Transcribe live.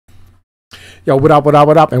Yo, what up, what up,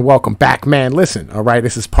 what up, and welcome back, man. Listen, all right,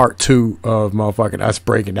 this is part two of motherfucking us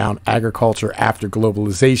breaking down agriculture after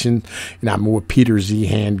globalization. And I'm with Peter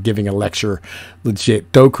Zeihan giving a lecture.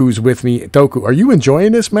 Legit. Doku's with me. Doku, are you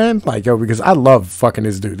enjoying this, man? Like, yo, because I love fucking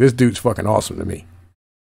this dude. This dude's fucking awesome to me.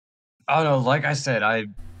 I don't know, like I said, I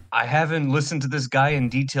haven't listened to this guy in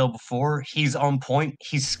detail before. He's on point.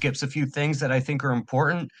 He skips a few things that I think are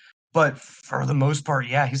important, but for the most part,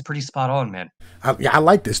 yeah, he's pretty spot on, man. I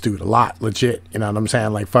like this dude a lot, legit. You know what I'm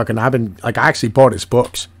saying? Like, fucking, I actually bought his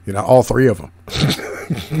books, you know, all three of them.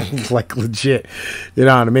 Like, legit. You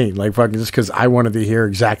know what I mean? Like, fucking, just because I wanted to hear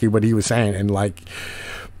exactly what he was saying. And, like,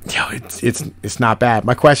 yo, it's not bad.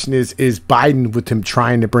 My question is Biden, with him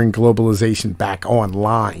trying to bring globalization back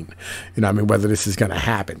online, you know what I mean, whether this is going to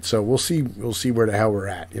happen. So we'll see where the hell we're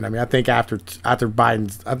at. You know what I mean? I think after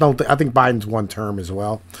Biden's, I think Biden's one term as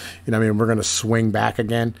well. You know what I mean? We're going to swing back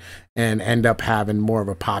again and end up having more of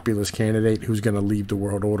a populist candidate who's going to leave the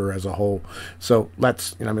world order as a whole. So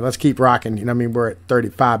let's keep rocking. You know what I mean? We're at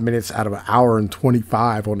 35 minutes out of an hour and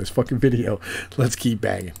 25 on this fucking video. Let's keep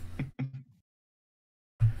banging.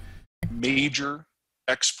 Major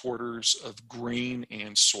exporters of grain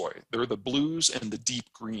and soy. They're the blues and the deep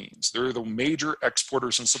greens. They're the major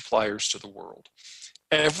exporters and suppliers to the world.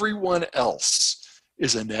 Everyone else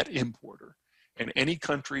is a net importer. And any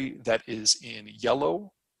country that is in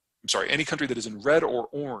any country that is in red or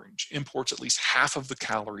orange imports at least half of the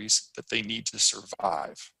calories that they need to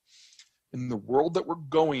survive. In the world that we're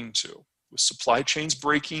going to, with supply chains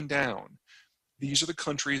breaking down, these are the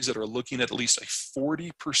countries that are looking at least a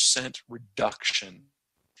 40% reduction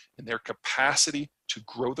in their capacity to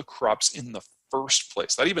grow the crops in the first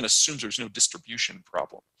place. That even assumes there's no distribution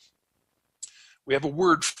problem. We have a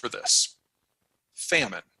word for this: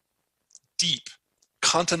 famine. Deep,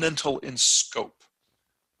 continental in scope.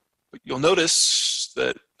 But you'll notice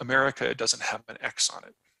that America doesn't have an X on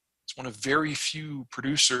it. It's one of very few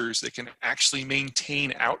producers that can actually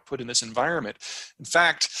maintain output in this environment. In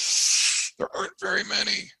fact, there aren't very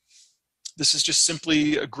many. This is just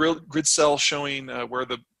simply a grid cell showing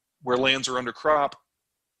where lands are under crop.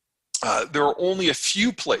 There are only a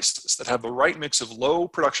few places that have the right mix of low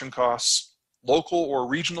production costs, local or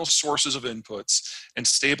regional sources of inputs, and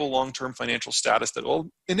stable long-term financial status that will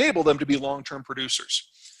enable them to be long-term producers.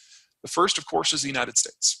 The first, of course, is the United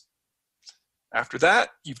States. After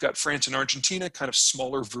that, you've got France and Argentina, kind of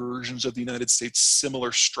smaller versions of the United States,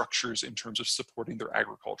 similar structures in terms of supporting their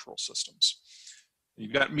agricultural systems.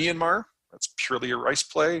 You've got Myanmar, that's purely a rice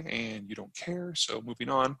play, and you don't care, so moving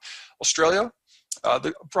on. Australia,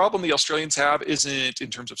 the problem the Australians have isn't in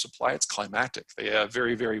terms of supply, it's climatic. They have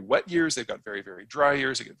very, very wet years, they've got very, very dry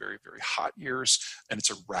years, they get very, very hot years, and it's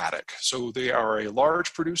erratic. So they are a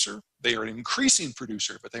large producer, they are an increasing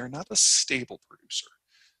producer, but they are not a stable producer.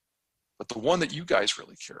 But the one that you guys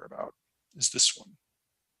really care about is this one,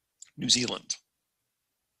 New Zealand.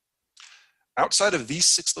 Outside of these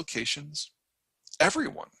 6 locations,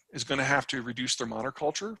 everyone is going to have to reduce their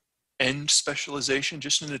monoculture, end specialization,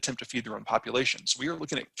 just in an attempt to feed their own populations. We are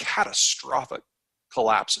looking at catastrophic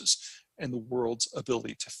collapses in the world's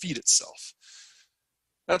ability to feed itself.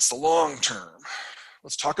 That's the long term.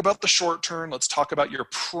 Let's talk about the short term. Let's talk about your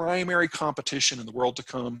primary competition in the world to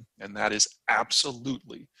come, and that is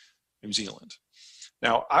absolutely New Zealand.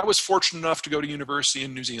 Now, I was fortunate enough to go to university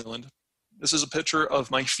in New Zealand. This is a picture of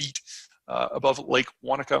my feet above Lake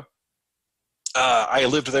Wanaka. I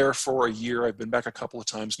lived there for a year. I've been back a couple of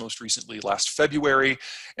times, most recently last February.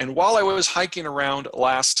 And while I was hiking around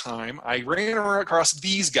last time, I ran across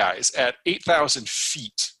these guys at 8,000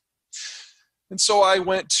 feet. And so I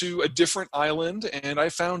went to a different island and I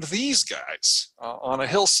found these guys on a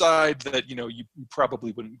hillside that, you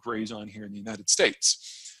probably wouldn't graze on here in the United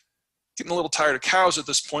States. Getting a little tired of cows at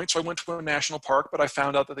this point, so I went to a national park, but I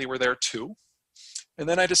found out that they were there too. And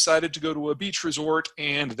then I decided to go to a beach resort,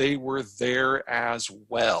 and they were there as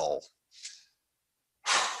well.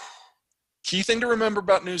 Key thing to remember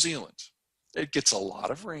about New Zealand: it gets a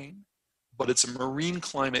lot of rain, but it's a marine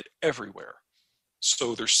climate everywhere.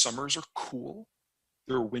 So their summers are cool,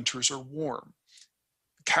 their winters are warm.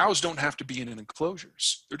 Cows don't have to be in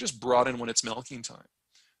enclosures. They're just brought in when it's milking time.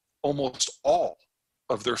 Almost all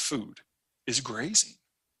of their food is grazing.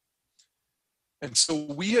 And so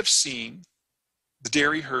we have seen the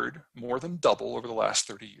dairy herd more than double over the last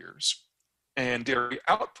 30 years, and dairy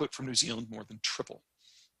output from New Zealand more than triple.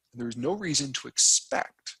 And there's no reason to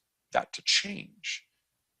expect that to change.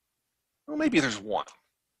 Well, maybe there's one.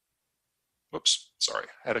 Whoops, sorry,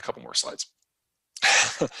 I had a couple more slides.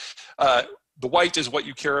 The white is what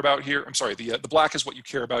you care about here. I'm sorry, the black is what you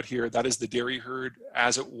care about here. That is the dairy herd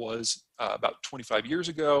as it was about 25 years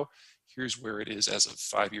ago. Here's where it is as of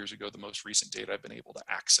 5 years ago, the most recent data I've been able to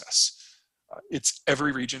access. It's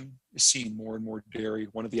every region is seeing more and more dairy.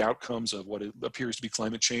 One of the outcomes of what it appears to be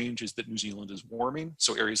climate change is that New Zealand is warming.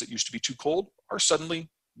 So areas that used to be too cold are suddenly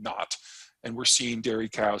not. And we're seeing dairy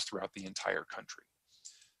cows throughout the entire country.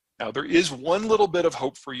 Now, there is one little bit of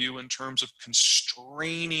hope for you in terms of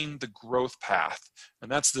constraining the growth path,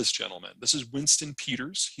 and that's this gentleman. This is Winston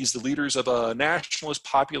Peters. He's the leader of a nationalist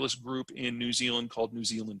populist group in New Zealand called New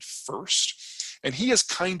Zealand First, and he has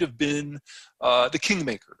kind of been the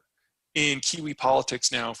kingmaker in Kiwi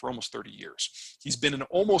politics now for almost 30 years. He's been in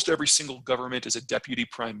almost every single government as a deputy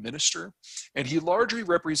prime minister, and he largely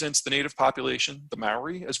represents the native population, the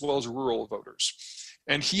Maori, as well as rural voters.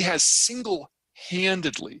 And he has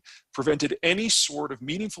single-handedly prevented any sort of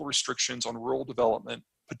meaningful restrictions on rural development,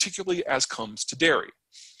 particularly as comes to dairy.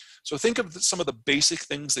 So think of some of the basic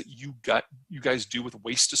things that you guys do with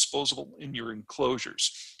waste disposal in your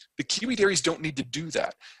enclosures. The Kiwi dairies don't need to do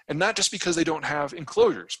that. And not just because they don't have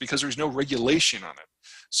enclosures, because there's no regulation on it.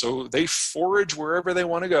 So they forage wherever they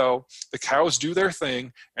want to go, the cows do their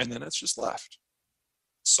thing, and then it's just left.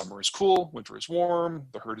 Summer is cool, winter is warm,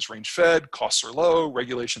 the herd is range fed, costs are low,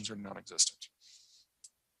 regulations are non-existent.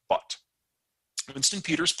 But Winston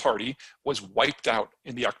Peters' party was wiped out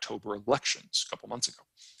in the October elections a couple months ago.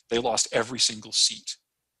 They lost every single seat.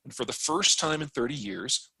 And for the first time in 30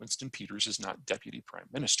 years, Winston Peters is not deputy prime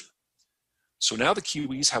minister. So now the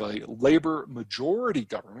Kiwis have a Labour majority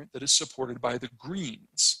government that is supported by the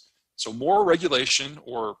Greens. So more regulation,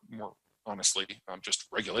 or more honestly, just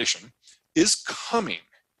regulation, is coming.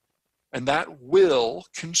 And that will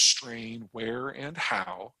constrain where and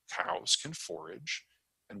how cows can forage,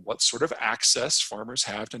 and what sort of access farmers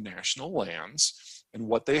have to national lands, and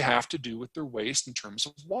what they have to do with their waste in terms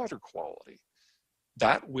of water quality.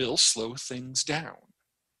 That will slow things down.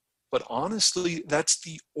 But honestly, that's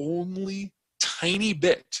the only tiny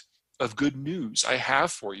bit of good news I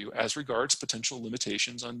have for you as regards potential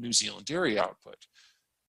limitations on New Zealand dairy output.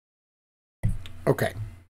 Okay.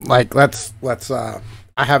 Like, let's I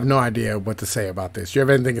have no idea what to say about this. Do you have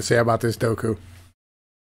anything to say about this, Doku?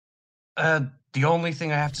 The only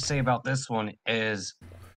thing I have to say about this one is,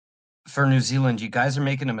 for New Zealand, you guys are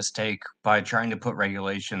making a mistake by trying to put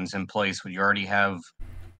regulations in place when you already have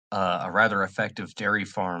a rather effective dairy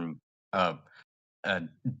farm,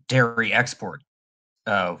 dairy export,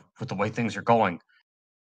 with the way things are going.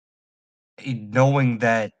 Knowing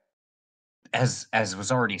that, as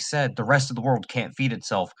was already said, the rest of the world can't feed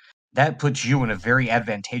itself, that puts you in a very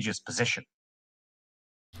advantageous position.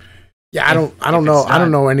 Yeah, I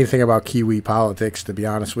don't know anything about Kiwi politics, to be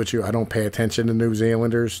honest with you. I don't pay attention to New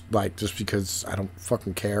Zealanders, like, just because I don't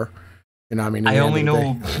fucking care. You know what I mean? I only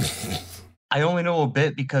know a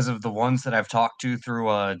bit because of the ones that I've talked to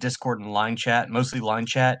through Discord and line chat, mostly line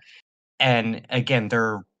chat. And again,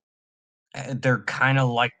 they're kind of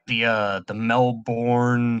like the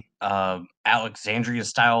Melbourne, Alexandria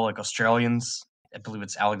style, like Australians. I believe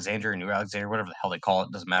it's Alexandria, New Alexandria, whatever the hell they call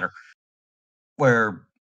it, doesn't matter. Where,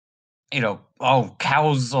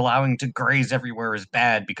 cows allowing to graze everywhere is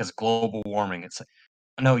bad because of global warming. It's like,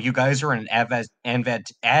 no, you guys are in an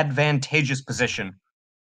advantageous position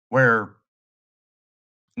where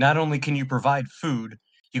not only can you provide food,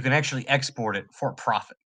 you can actually export it for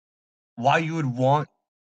profit. Why you would want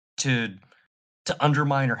to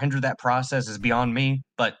undermine or hinder that process is beyond me,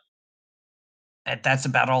 but that's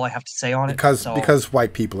about all I have to say on it. Because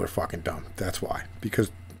white people are fucking dumb. That's why.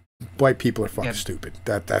 Because white people are fucking stupid.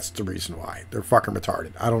 That's the reason why. They're fucking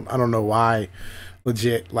retarded. I don't know why.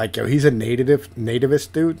 Legit, like, he's a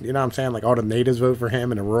nativist dude, you know what I'm saying? Like, all the natives vote for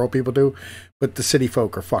him and the rural people do, but the city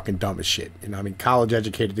folk are fucking dumb as shit. You know what I mean? College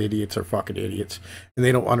educated idiots are fucking idiots, and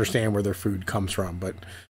they don't understand where their food comes from. But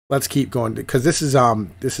let's keep going, because this is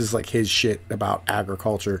like his shit about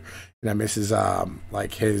agriculture. And I mean, this is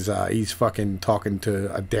like his he's fucking talking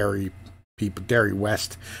to a Dairy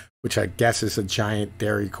West, which I guess is a giant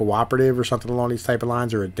dairy cooperative or something along these type of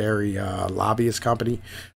lines, or a dairy lobbyist company.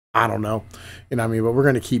 I don't know, you know what I mean, but we're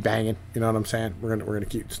gonna keep banging. You know what I'm saying? We're gonna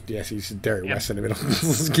keep. Yes, he's Dairy West in the middle.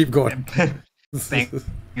 Let's keep going.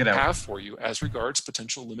 Have for you as regards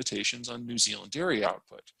potential limitations on New Zealand dairy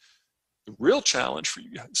output. The real challenge for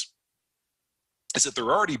you guys is that they're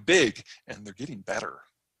already big and they're getting better.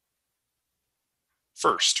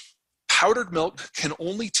 First, powdered milk can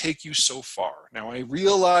only take you so far. Now, I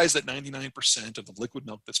realize that 99% of the liquid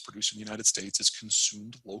milk that's produced in the United States is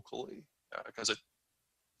consumed locally because it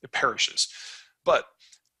perishes. But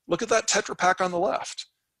look at that Tetra Pak on the left.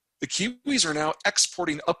 The Kiwis are now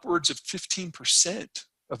exporting upwards of 15%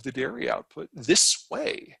 of the dairy output this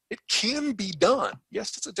way. It can be done.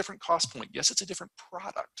 Yes, it's a different cost point. Yes, it's a different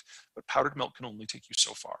product, but powdered milk can only take you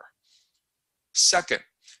so far. Second,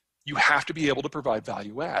 you have to be able to provide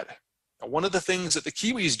value add. Now, one of the things that the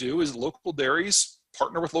Kiwis do is local dairies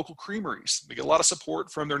partner with local creameries. They get a lot of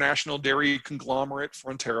support from their national dairy conglomerate,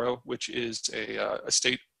 Frontera, which is a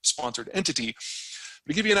state-sponsored entity.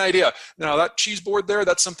 To give you an idea, now that cheese board there,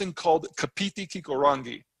 that's something called Kapiti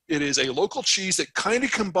Kikorangi. It is a local cheese that kind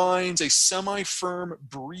of combines a semi-firm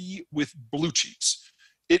brie with blue cheese.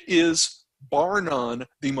 It is, bar none,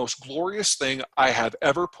 the most glorious thing I have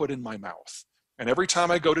ever put in my mouth. And every time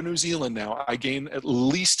I go to New Zealand now, I gain at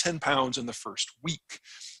least 10 pounds in the first week.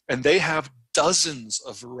 And they have dozens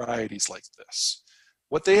of varieties like this.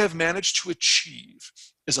 What they have managed to achieve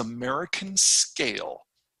is American scale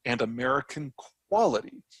and American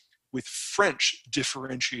quality with French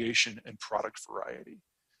differentiation and product variety.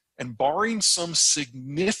 And barring some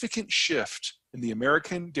significant shift in the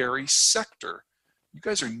American dairy sector, you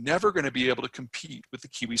guys are never going to be able to compete with the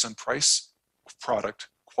Kiwis on price, product,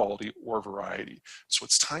 quality, or variety. So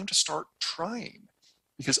it's time to start trying,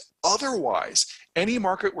 because otherwise, any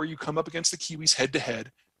market where you come up against the Kiwis head to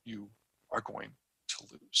head, you are going to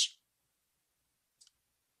lose.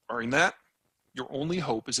 Barring that, your only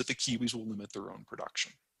hope is that the Kiwis will limit their own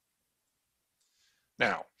production.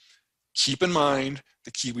 Now, keep in mind,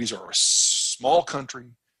 the Kiwis are a small country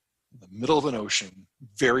in the middle of an ocean,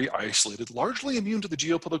 very isolated, largely immune to the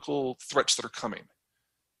geopolitical threats that are coming.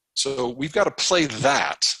 So we've got to play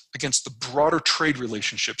that against the broader trade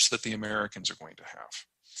relationships that the Americans are going to have.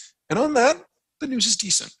 And on that, the news is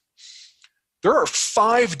decent. There are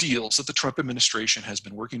 5 deals that the Trump administration has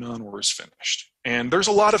been working on or is finished. And there's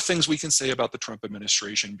a lot of things we can say about the Trump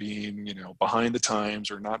administration being, behind the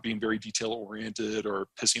times or not being very detail-oriented or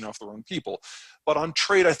pissing off the wrong people. But on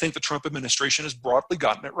trade, I think the Trump administration has broadly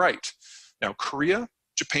gotten it right. Now, Korea,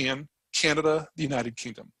 Japan, Canada, the United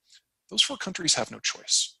Kingdom, those 4 countries have no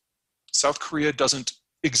choice. South Korea doesn't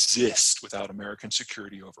exist without American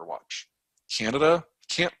security overwatch. Canada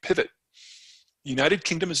can't pivot. The United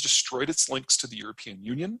Kingdom has destroyed its links to the European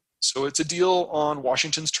Union, so it's a deal on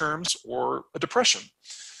Washington's terms or a depression.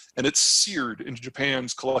 And it's seared into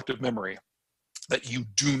Japan's collective memory that you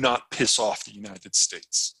do not piss off the United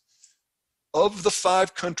States. Of the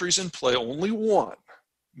 5 countries in play, only one,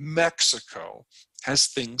 Mexico, has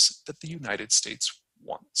things that the United States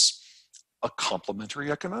wants. A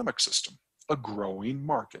complementary economic system, a growing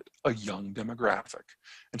market, a young demographic.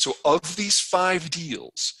 And so of these 5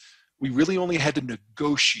 deals, we really only had to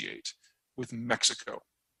negotiate with Mexico.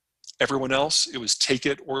 Everyone else, it was take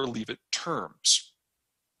it or leave it terms.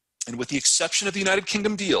 And with the exception of the United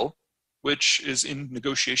Kingdom deal, which is in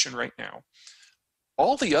negotiation right now,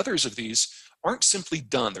 all the others of these aren't simply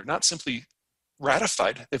done. They're not simply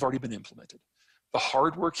ratified. They've already been implemented. The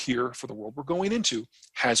hard work here for the world we're going into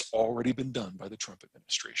has already been done by the Trump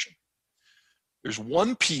administration. There's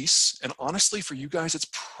one piece, and honestly for you guys, it's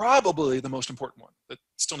probably the most important one that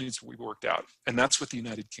still needs to be worked out, and that's with the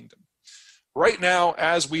United Kingdom. Right now,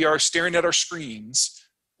 as we are staring at our screens,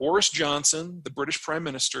 Boris Johnson, the British Prime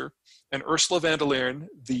Minister, and Ursula von der Leyen,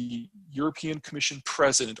 the European Commission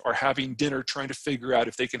President, are having dinner trying to figure out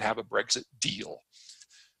if they can have a Brexit deal.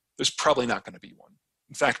 There's probably not going to be one.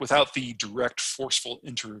 In fact, without the direct, forceful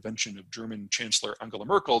intervention of German Chancellor Angela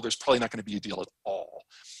Merkel, there's probably not going to be a deal at all,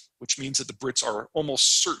 which means that the Brits are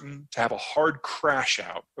almost certain to have a hard crash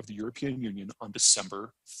out of the European Union on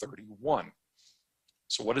December 31.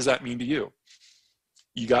 So what does that mean to you?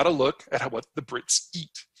 You got to look at what the Brits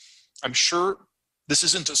eat. I'm sure this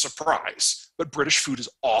isn't a surprise, but British food is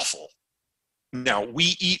awful. Now,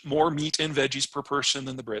 we eat more meat and veggies per person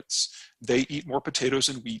than the Brits. They eat more potatoes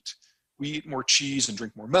and wheat. We eat more cheese and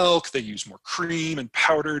drink more milk. They use more cream and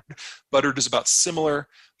powdered. Buttered is about similar.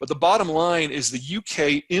 But the bottom line is the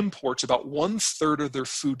UK imports about 1/3 of their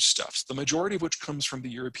foodstuffs, the majority of which comes from the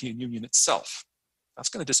European Union itself. That's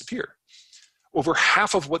going to disappear. Over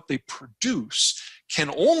half of what they produce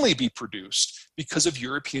can only be produced because of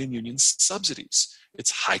European Union subsidies.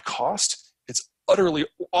 It's high cost. It's utterly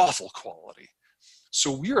awful quality.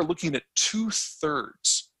 So we are looking at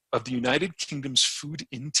 2/3 of the United Kingdom's food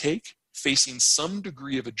intake facing some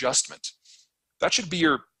degree of adjustment. That should be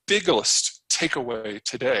your biggest takeaway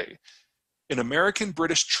today. In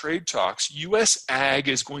American-British trade talks, U.S. ag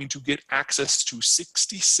is going to get access to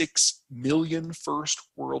 66 million first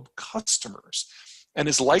world customers and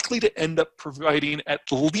is likely to end up providing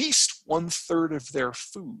at least 1/3 of their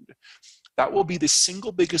food. That will be the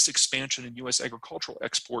single biggest expansion in U.S. agricultural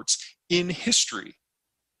exports in history.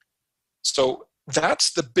 So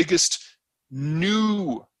That's the biggest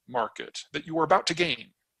new market that you are about to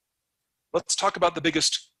gain. Let's talk about the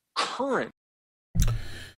biggest current.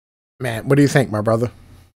 Man, what do you think, my brother?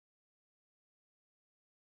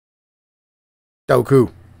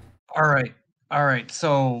 Doku. All right.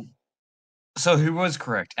 So he was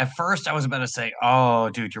correct. At first, I was about to say, "Oh,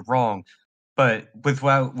 dude, you're wrong," but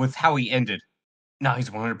with how he ended, no, he's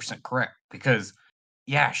 100% correct because,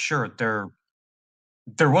 yeah, sure, there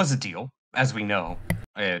was a deal, as we know.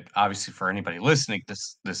 Obviously, for anybody listening,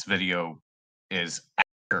 this video is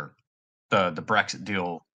after the Brexit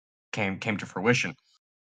deal came to fruition,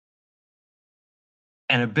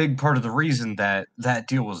 and a big part of the reason that that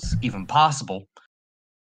deal was even possible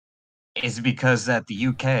is because that the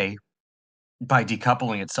UK, by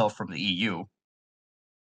decoupling itself from the EU,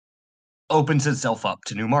 opens itself up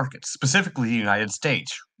to new markets, specifically the United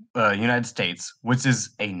States. United States, which is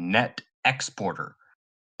a net exporter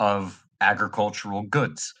of agricultural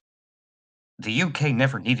goods. The UK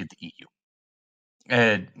never needed the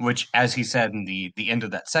EU, which, as he said in the end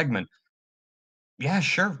of that segment, yeah,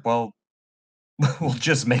 sure. Well, we'll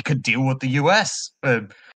just make a deal with the US. We're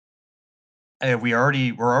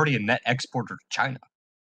already a net exporter to China,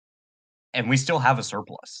 and we still have a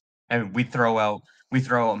surplus, and we throw out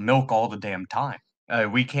milk all the damn time.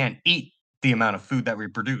 We can't eat the amount of food that we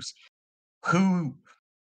produce. Who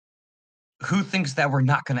who thinks that we're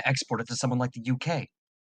not going to export it to someone like the UK?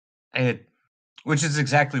 It, which is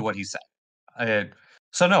exactly what he said. Uh,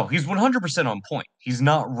 so no, he's 100% on point. He's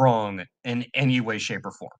not wrong in any way, shape,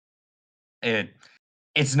 or form. It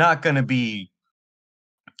it's not going to be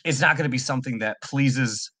something that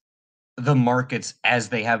pleases the markets as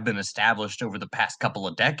they have been established over the past couple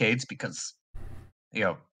of decades because you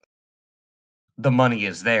know the money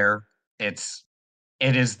is there. It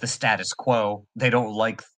is the status quo. They don't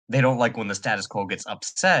like when the status quo gets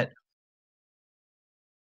upset.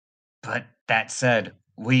 But that said,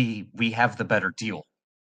 we have the better deal,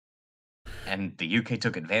 and the UK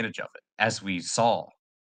took advantage of it, as we saw.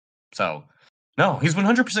 So, no, he's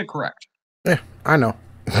 100% correct. Yeah, I know.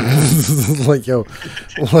 Like, yo,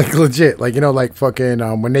 like legit, like, you know, like fucking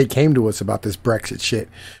when they came to us about this Brexit shit,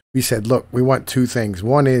 we said, look, we want two things.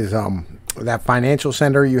 One is that financial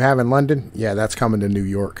center you have in London, yeah, that's coming to New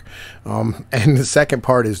York. And the second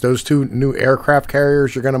part is those two new aircraft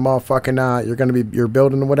carriers you're gonna motherfucking you're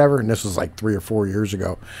building or whatever. And this was like 3 or 4 years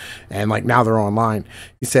ago, and like now they're online.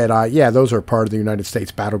 He said, yeah, those are part of the United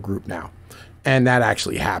States battle group now, and that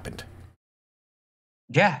actually happened.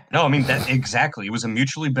 Yeah, no, I mean that exactly. It was a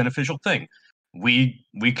mutually beneficial thing. We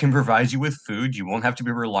can provide you with food. You won't have to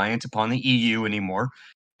be reliant upon the EU anymore.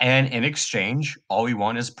 And in exchange, all we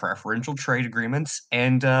want is preferential trade agreements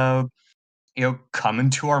and come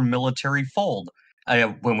into our military fold.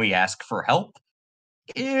 When we ask for help,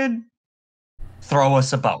 and throw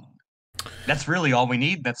us a bone. That's really all we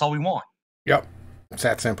need. That's all we want. Yep, it's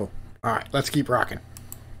that simple. All right, let's keep rocking.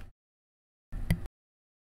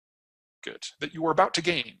 Good. That you are about to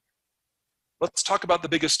gain. Let's talk about the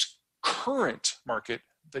biggest current market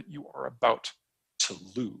that you are about to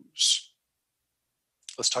lose.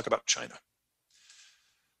 Let's talk about China.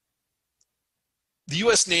 The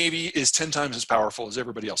US Navy is 10 times as powerful as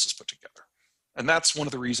everybody else is put together. And that's one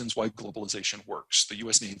of the reasons why globalization works. The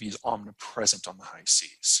US Navy is omnipresent on the high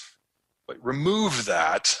seas. But remove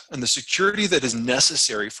that, and the security that is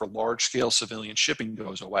necessary for large-scale civilian shipping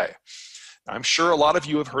goes away. I'm sure a lot of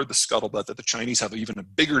you have heard the scuttlebutt that the Chinese have even a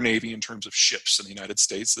bigger navy in terms of ships than the United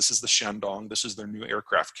States. This is the Shandong. This is their new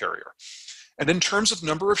aircraft carrier. And in terms of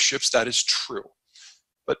number of ships, that is true.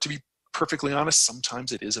 But to be perfectly honest,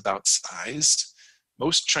 sometimes it is about size.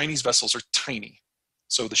 Most Chinese vessels are tiny.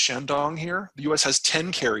 So the Shandong here, the US has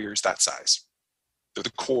 10 carriers that size. They're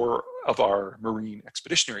the core of our Marine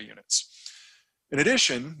expeditionary units. In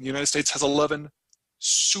addition, the United States has 11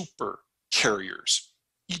 super carriers,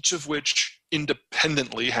 each of which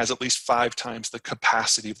independently has at least 5 times the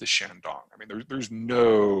capacity of the Shandong. I mean, there's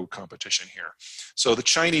no competition here. So the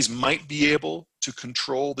Chinese might be able to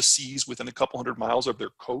control the seas within a couple hundred miles of their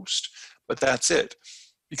coast, but that's it,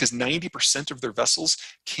 because 90% of their vessels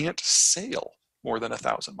can't sail more than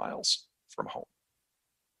 1,000 miles from home.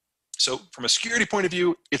 So from a security point of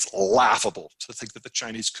view, it's laughable to think that the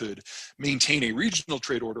Chinese could maintain a regional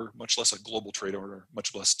trade order, much less a global trade order,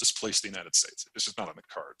 much less displace the United States. It's just not on the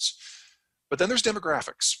cards. But then there's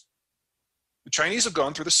demographics. The Chinese have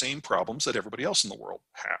gone through the same problems that everybody else in the world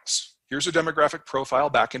has. Here's a demographic profile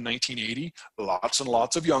back in 1980. Lots and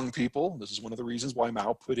lots of young people. This is one of the reasons why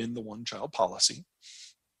Mao put in the one-child policy.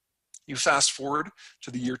 You fast forward to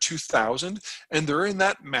the year 2000, and they're in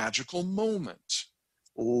that magical moment.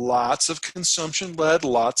 Lots of consumption-led,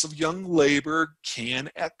 lots of young labor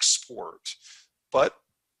can export. But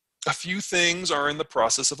a few things are in the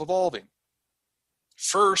process of evolving.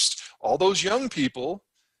 First, all those young people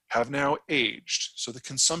have now aged, so the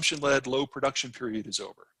consumption-led low production period is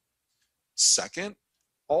over. Second,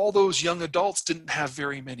 all those young adults didn't have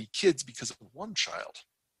very many kids because of one child.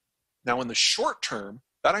 Now, in the short term,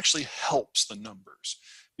 that actually helps the numbers,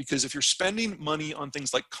 because if you're spending money on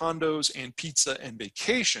things like condos and pizza and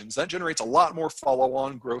vacations, that generates a lot more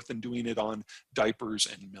follow-on growth than doing it on diapers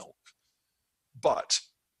and milk. But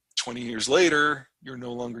 20 years later, you're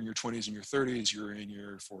no longer in your 20s and your 30s, you're in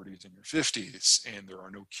your 40s and your 50s, and there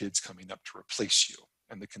are no kids coming up to replace you.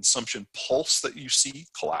 And the consumption pulse that you see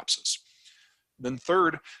collapses. Then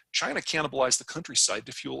third, China cannibalized the countryside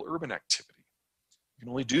to fuel urban activity. You can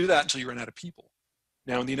only do that until you run out of people.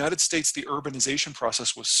 Now, in the United States, the urbanization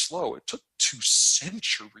process was slow. It took 2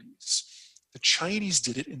 centuries. The Chinese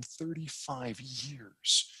did it in 35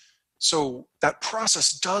 years. So that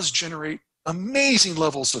process does generate amazing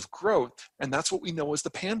levels of growth, and that's what we know as the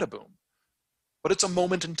panda boom. But it's a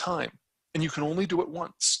moment in time, and you can only do it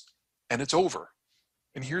once, and it's over.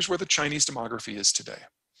 And here's where the Chinese demography is today.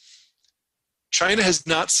 China has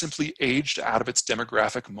not simply aged out of its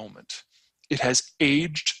demographic moment. It has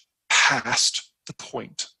aged past the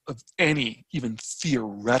point of any even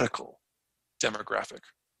theoretical demographic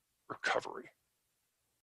recovery.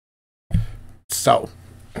 So,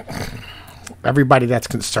 everybody that's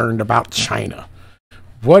concerned about China,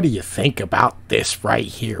 what do you think about this right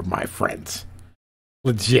here, my friends?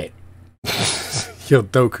 Legit. Yo,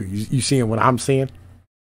 Doku, you seeing what I'm seeing?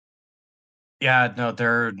 Yeah, no,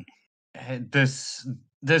 this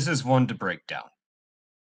is one to break down.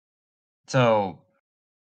 So,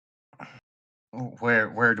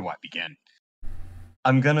 where do I begin?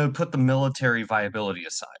 I'm gonna put the military viability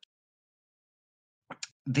aside.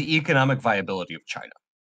 The economic viability of China.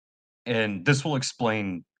 And this will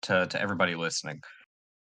explain to everybody listening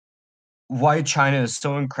why China is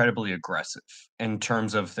so incredibly aggressive in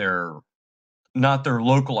terms of not their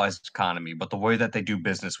localized economy, but the way that they do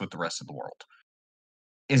business with the rest of the world.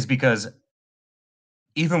 Is because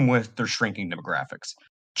even with their shrinking demographics,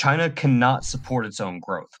 China cannot support its own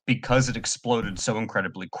growth because it exploded so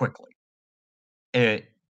incredibly quickly.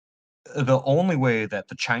 The only way that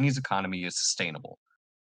the Chinese economy is sustainable,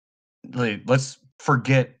 let's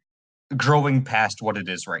forget growing past what it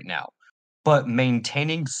is right now, but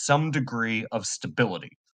maintaining some degree of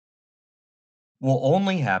stability will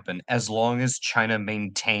only happen as long as China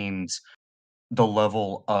maintains the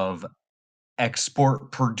level of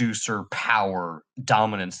export producer power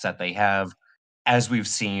dominance that they have, as we've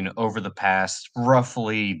seen over the past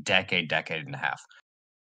roughly decade and a half,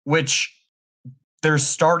 which they're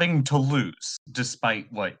starting to lose,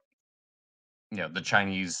 despite what the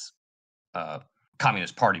Chinese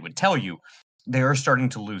Communist Party would tell you. They are starting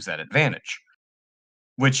to lose that advantage,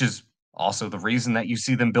 which is also the reason that you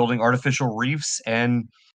see them building artificial reefs and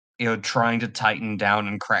trying to tighten down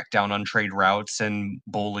and crack down on trade routes and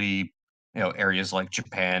bully areas like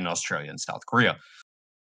Japan, Australia, and South Korea,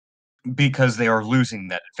 because they are losing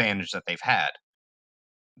that advantage that they've had,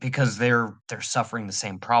 because they're suffering the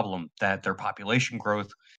same problem that their population growth.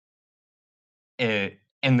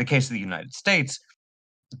 In the case of the United States,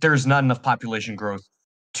 there's not enough population growth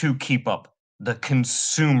to keep up the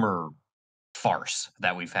consumer farce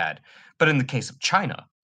that we've had. But in the case of China,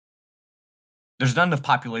 there's not enough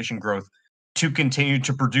population growth to continue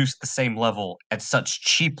to produce the same level at such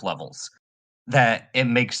cheap levels that it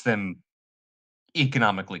makes them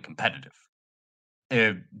economically competitive.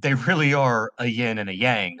 They really are a yin and a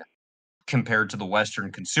yang compared to the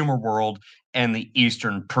Western consumer world and the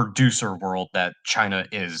Eastern producer world that China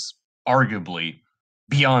is arguably,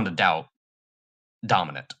 beyond a doubt,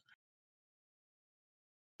 dominant.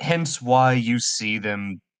 Hence why you see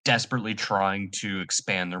them desperately trying to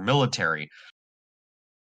expand their military.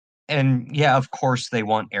 And yeah, of course, they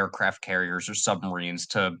want aircraft carriers or submarines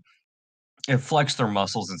to flex their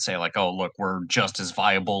muscles and say, like, oh, look, we're just as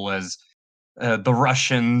viable as the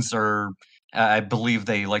Russians, or I believe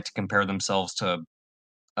they like to compare themselves to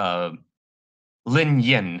Lin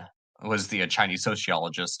Yin, was the Chinese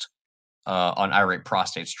sociologist on Irate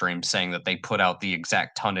Prostate Stream, saying that they put out the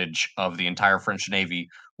exact tonnage of the entire French Navy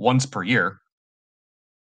once per year.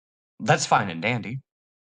 That's fine and dandy.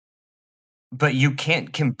 But you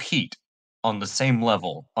can't compete on the same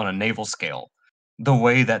level on a naval scale the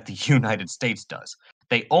way that the United States does.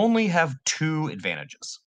 They only have 2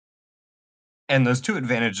 advantages. And those 2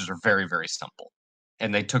 advantages are very, very simple.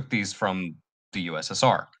 And they took these from the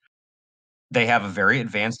USSR. They have a very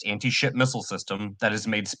advanced anti-ship missile system that is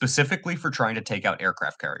made specifically for trying to take out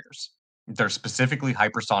aircraft carriers. They're specifically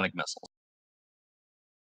hypersonic missiles.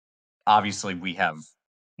 Obviously, we have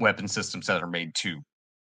weapon systems that are made to,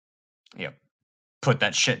 put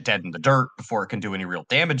that shit dead in the dirt before it can do any real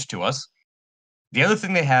damage to us. The other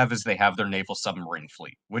thing they have is they have their naval submarine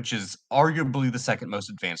fleet, which is arguably the second most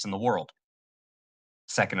advanced in the world.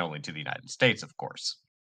 Second only to the United States, of course.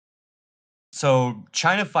 So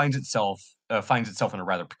China finds itself in a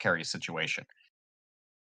rather precarious situation.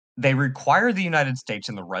 They require the United States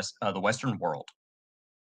and the Western world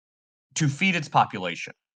to feed its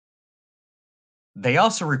population. They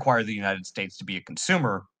also require the United States to be a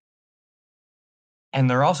consumer, and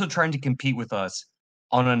they're also trying to compete with us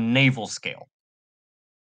on a naval scale.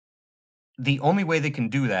 The only way they can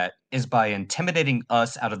do that is by intimidating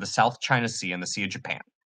us out of the South China Sea and the Sea of Japan,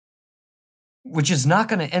 which is not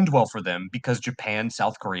going to end well for them because Japan,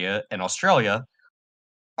 South Korea, and Australia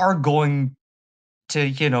are going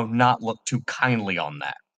to, not look too kindly on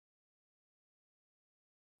that.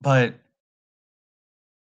 But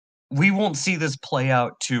we won't see this play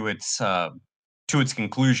out to its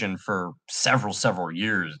conclusion for several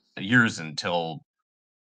years until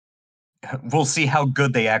we'll see how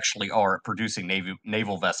good they actually are at producing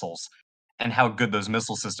naval vessels and how good those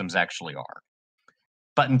missile systems actually are.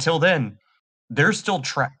 But until then, they're still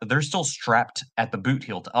strapped at the boot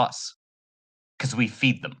heel to us because we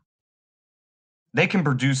feed them. They can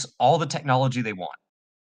produce all the technology they want.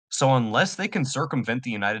 So unless they can circumvent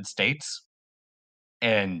the United States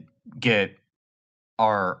and get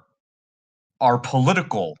our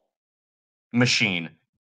political machine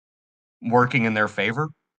working in their favor,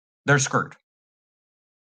 they're screwed.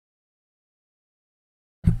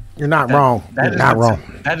 You're not wrong. You're not wrong.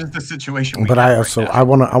 That is the situation. But I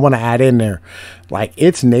want to add in there, like,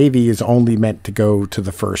 its navy is only meant to go to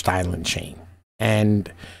the first island chain,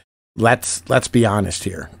 and let's be honest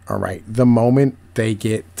here. All right, the moment they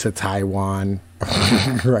get to Taiwan,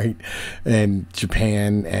 right, and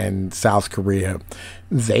Japan and South Korea,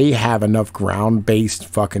 they have enough ground-based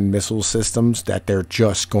fucking missile systems that they're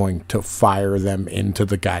just going to fire them into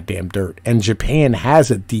the goddamn dirt. And Japan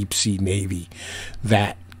has a deep sea navy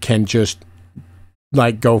that can just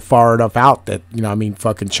like go far enough out that,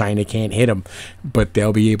 fucking China can't hit them, but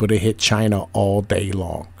they'll be able to hit China all day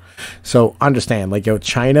long. So understand, like,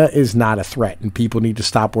 China is not a threat, and people need to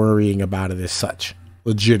stop worrying about it as such.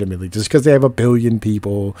 Legitimately, just because they have 1 billion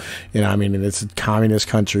people, and it's a communist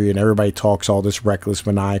country, and everybody talks all this reckless,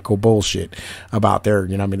 maniacal bullshit about their,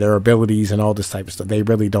 their abilities and all this type of stuff. They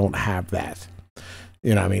really don't have that.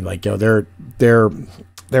 They're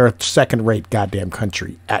a second-rate goddamn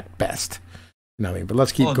country at best. But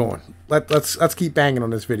let's keep going. Let's keep banging on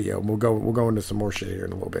this video. We'll go into some more shit here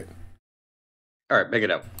in a little bit. All right, make it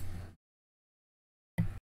up.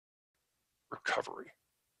 Recovery.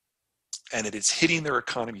 And it is hitting their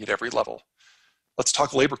economy at every level. Let's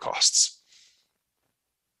talk labor costs.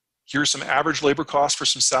 Here's some average labor costs for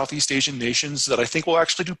some Southeast Asian nations that I think will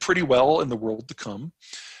actually do pretty well in the world to come.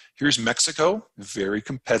 Here's Mexico, very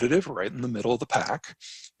competitive, right in the middle of the pack.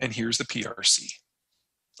 And here's the PRC.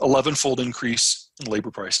 11-fold increase in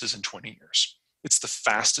labor prices in 20 years. It's the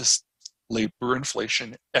fastest labor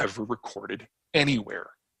inflation ever recorded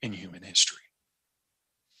anywhere in human history.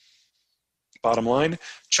 Bottom line,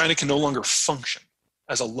 China can no longer function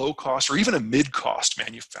as a low-cost or even a mid-cost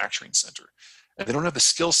manufacturing center, and they don't have the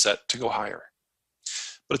skill set to go higher.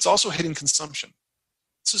 But it's also hitting consumption.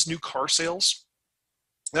 This is new car sales.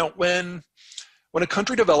 Now, when a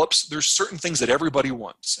country develops, there's certain things that everybody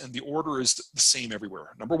wants, and the order is the same everywhere.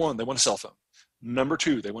 Number one, they want a cell phone. Number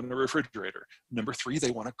two, they want a refrigerator. Number three,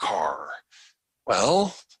 they want a car.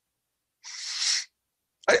 Well,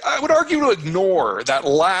 I would argue to ignore that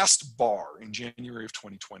last bar in January of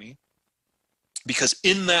 2020, because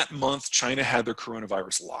in that month, China had their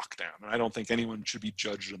coronavirus lockdown. And I don't think anyone should be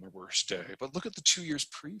judged on their worst day. But look at the 2 years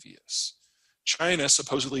previous. China,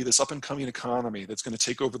 supposedly this up-and-coming economy that's going to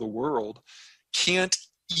take over the world, can't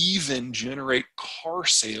even generate car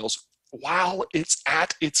sales while it's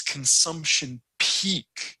at its consumption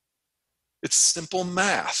peak. It's simple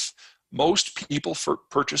math. Most people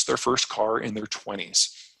purchase their first car in their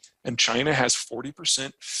 20s, and China has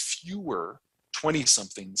 40% fewer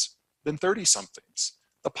 20-somethings than 30-somethings.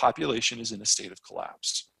 The population is in a state of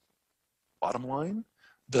collapse. Bottom line,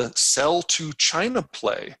 the sell to China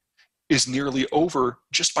play is nearly over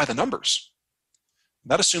just by the numbers.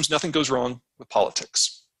 That assumes nothing goes wrong with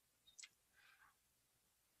politics.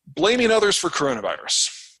 Blaming others for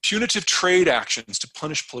coronavirus, punitive trade actions to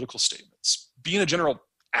punish political statements, being a general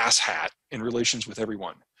asshat in relations with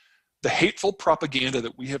everyone. The hateful propaganda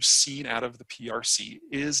that we have seen out of the PRC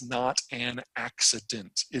is not an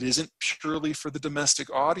accident. It isn't purely for the domestic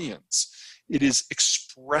audience. It is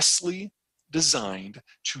expressly designed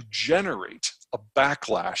to generate a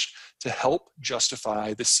backlash to help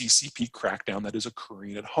justify the CCP crackdown that is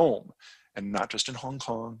occurring at home, and not just in Hong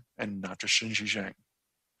Kong and not just in Xinjiang.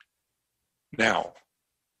 Now,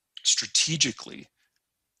 strategically,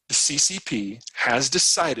 the CCP has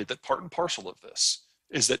decided that part and parcel of this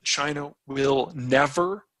is that China will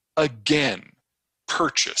never again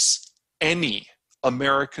purchase any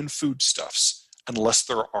American foodstuffs unless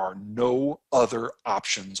there are no other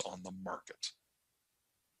options on the market.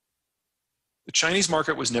 The Chinese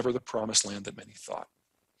market was never the promised land that many thought.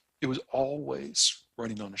 It was always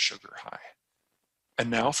running on a sugar high. And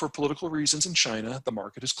now, for political reasons in China, the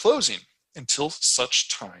market is closing until such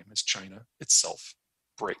time as China itself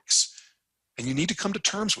breaks. And you need to come to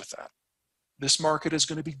terms with that. This market is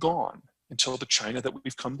going to be gone until the China that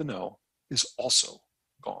we've come to know is also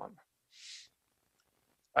gone.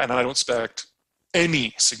 And I don't expect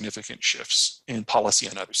any significant shifts in policy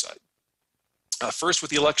on either side. First,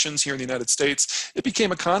 with the elections here in the United States, it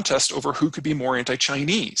became a contest over who could be more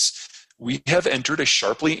anti-Chinese. We have entered a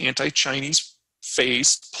sharply anti-Chinese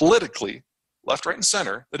phase politically, left, right, and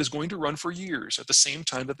center, that is going to run for years at the same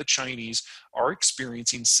time that the Chinese are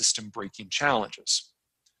experiencing system-breaking challenges.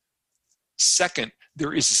 Second,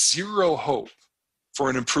 there is zero hope for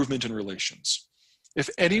an improvement in relations. If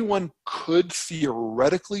anyone could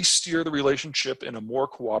theoretically steer the relationship in a more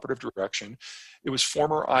cooperative direction, it was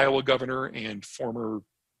former Iowa governor and former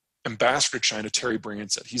ambassador to China, Terry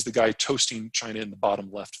Branstad. He's the guy toasting China in the bottom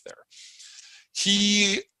left there.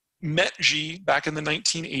 He met Xi back in the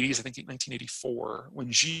 1980s, I think 1984,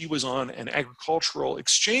 when Xi was on an agricultural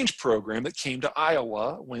exchange program that came to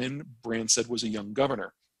Iowa when Branstad was a young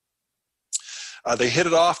governor. They hit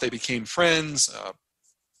it off, they became friends.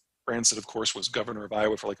 Branstad, of course, was governor of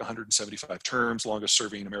Iowa for like 175 terms, longest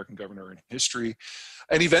serving American governor in history.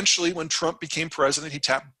 And eventually, when Trump became president, he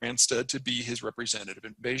tapped Branstad to be his representative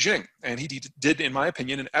in Beijing. And he did, in my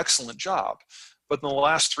opinion, an excellent job. But in the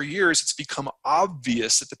last 3 years, it's become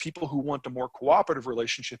obvious that the people who want a more cooperative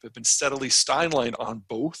relationship have been steadily stymied on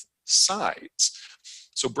both sides.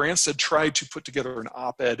 So Branstad tried to put together an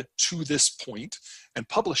op-ed to this point and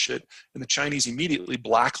publish it, and the Chinese immediately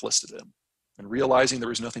blacklisted him. And realizing there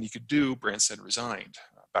was nothing he could do, Branstad resigned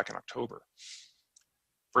back in October.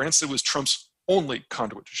 Branstad was Trump's only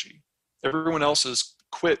conduit to Xi. Everyone else has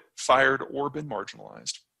quit, fired, or been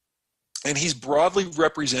marginalized. And he's broadly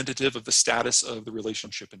representative of the status of the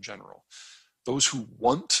relationship in general. Those who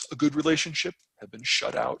want a good relationship have been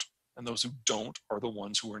shut out, and those who don't are the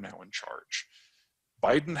ones who are now in charge.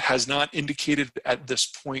 Biden has not indicated at this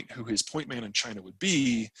point who his point man in China would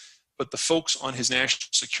be, but the folks on his national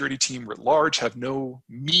security team writ large have no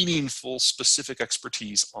meaningful specific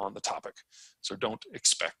expertise on the topic, so don't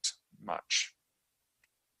expect much.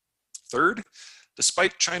 Third,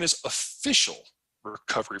 despite China's official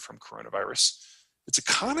recovery from coronavirus, its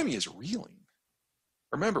economy is reeling.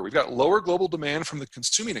 Remember, we've got lower global demand from the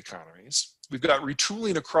consuming economies. We've got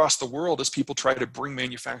retooling across the world as people try to bring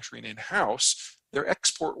manufacturing in-house. Their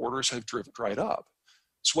export orders have dried up.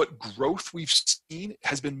 So what growth we've seen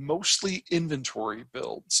has been mostly inventory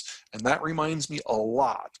builds. And that reminds me a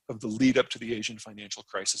lot of the lead up to the Asian financial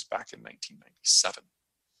crisis back in 1997.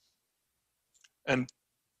 And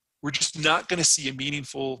we're just not going to see a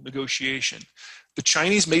meaningful negotiation. The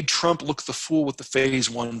Chinese made Trump look the fool with the phase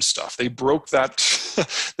one stuff. They broke that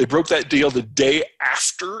they broke that deal the day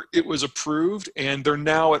after it was approved, and they're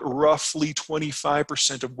now at roughly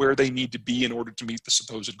 25% of where they need to be in order to meet the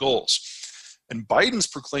supposed goals. And Biden's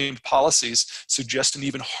proclaimed policies suggest an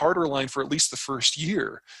even harder line for at least the first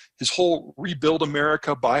year. His whole Rebuild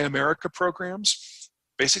America, Buy America programs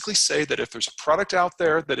basically say that if there's a product out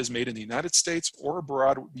there that is made in the United States or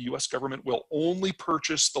abroad, the US government will only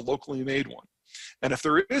purchase the locally made one. And if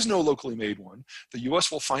there is no locally made one, the US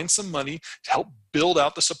will find some money to help build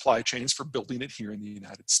out the supply chains for building it here in the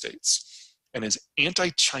United States. And as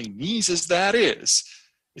anti-Chinese as that is,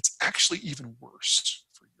 it's actually even worse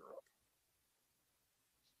for Europe.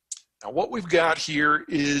 Now, what we've got here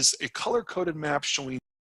is a color-coded map showing.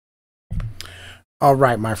 All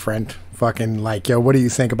right, my friend. Fucking like, yo, what do you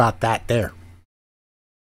think about that there?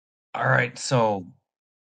 All right, so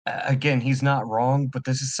again, he's not wrong, but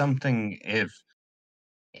this is something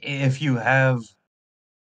if you have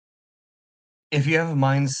a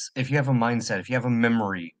mindset, if you have a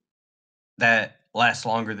memory that lasts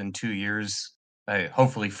longer than 2 years,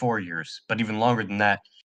 hopefully 4 years, but even longer than that,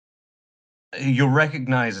 you'll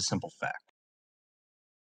recognize a simple fact.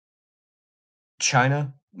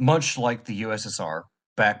 China much like the USSR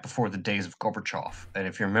back before the days of Gorbachev. And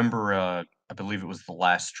if you remember, I believe it was the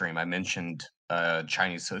last stream, I mentioned a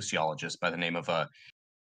Chinese sociologist by the name of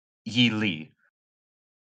Yi Li,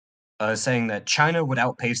 saying that China would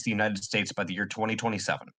outpace the United States by the year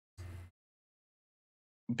 2027.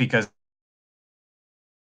 Because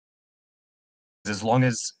as long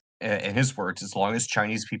as, in his words, as long as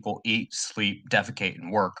Chinese people eat, sleep, defecate,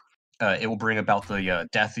 and work, it will bring about the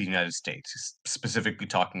death of the United States. He's specifically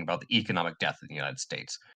talking about the economic death of the United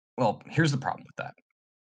States. Well, here's the problem with that.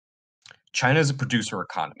 China is a producer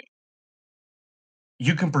economy.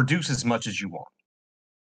 You can produce as much as you want.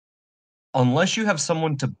 Unless you have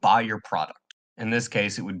someone to buy your product. In this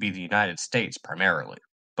case, it would be the United States primarily,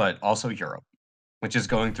 but also Europe, which is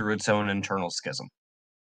going through its own internal schism.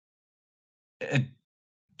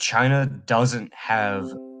 China doesn't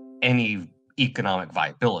have any economic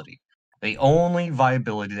viability. The only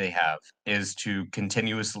viability they have is to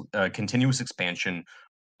continuous expansion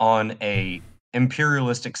on a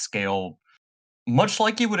imperialistic scale, much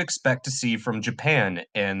like you would expect to see from Japan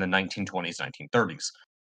in the 1920s, 1930s,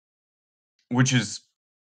 which is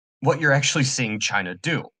what you're actually seeing China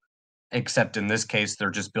do. Except in this case,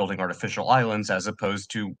 they're just building artificial islands as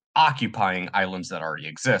opposed to occupying islands that already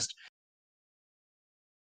exist.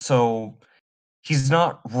 So he's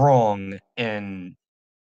not wrong in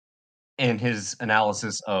his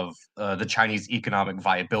analysis of the Chinese economic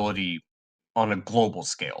viability on a global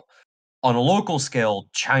scale. On a local scale,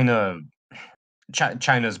 China's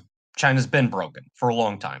been broken for a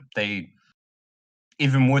long time. They,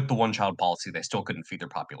 even with the one-child policy, they still couldn't feed their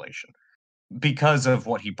population because of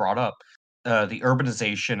what he brought up, the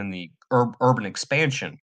urbanization and the urban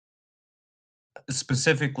expansion,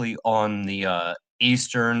 specifically on the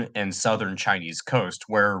eastern and southern Chinese coast,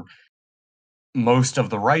 where most of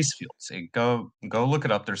the rice fields. Go look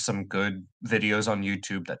it up. There's some good videos on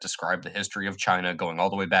YouTube that describe the history of China going all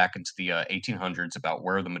the way back into the 1800s about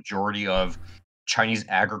where the majority of Chinese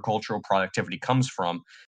agricultural productivity comes from.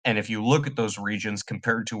 And if you look at those regions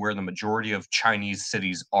compared to where the majority of Chinese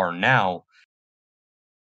cities are now,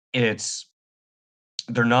 they're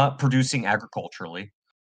not producing agriculturally.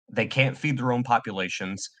 They can't feed their own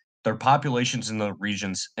populations. Their populations in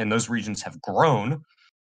those regions have grown,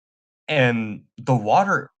 and the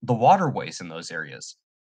waterways in those areas,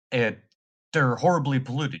 they're horribly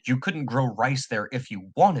polluted. You couldn't grow rice there if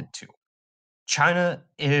you wanted to. China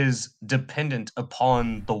is dependent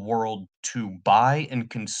upon the world to buy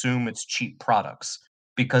and consume its cheap products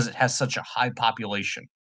because it has such a high population.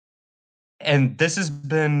 And this has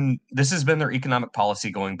been their economic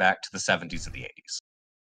policy going back to the 70s and the 80s.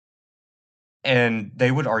 And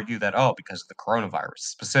they would argue that, oh, because of the coronavirus,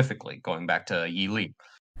 specifically going back to Yi Li,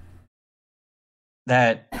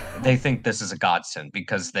 that they think this is a godsend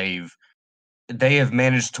because they have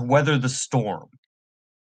managed to weather the storm.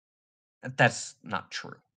 That's not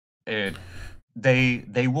true. They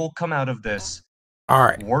will come out of this All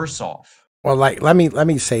right. worse off. Well, like let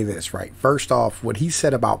me say this, right. First off, what he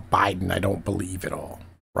said about Biden, I don't believe at all.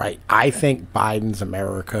 Right. I think Biden's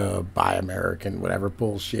America, buy American, whatever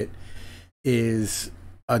bullshit is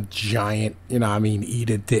a giant, eat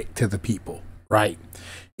a dick to the people, right?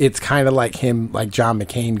 It's kind of like him, like John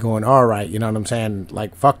McCain going, all right, you know what I'm saying?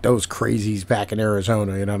 Like, fuck those crazies back in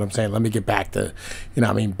Arizona, you know what I'm saying? Let me get back to,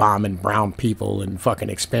 bombing brown people and fucking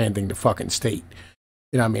expanding the fucking state.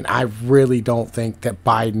 I really don't think that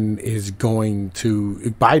Biden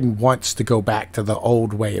wants to go back to the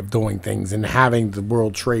old way of doing things and having the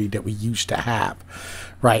world trade that we used to have,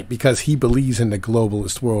 right? Because he believes in the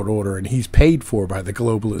globalist world order and he's paid for by the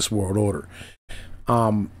globalist world order.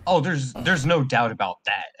 There's no doubt about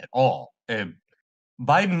that at all.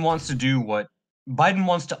 Biden wants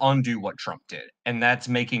to undo what Trump did, and that's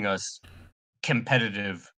making us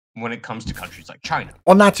competitive when it comes to countries like China.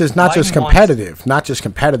 Well, not just competitive,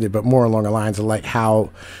 but more along the lines of like how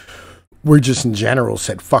we're just in general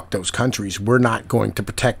said, fuck those countries. We're not going to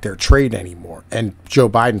protect their trade anymore. And Joe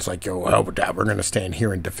Biden's like, yo, hell with that. We're going to stand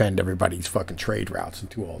here and defend everybody's fucking trade routes and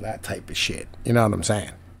do all that type of shit. You know what I'm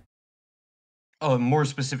saying? Oh, more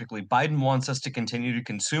specifically, Biden wants us to continue to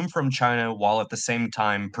consume from China while at the same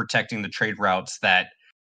time protecting the trade routes that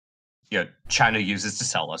China uses to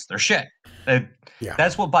sell us their shit.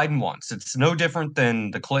 That's what Biden wants. It's no different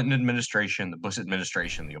than the Clinton administration, the Bush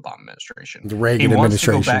administration, the Obama administration. The Reagan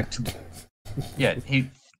administration.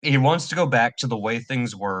 He wants to go back to the way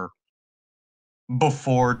things were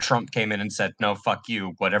before Trump came in and said, no, fuck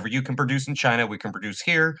you. Whatever you can produce in China, we can produce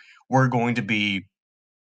here. We're going to be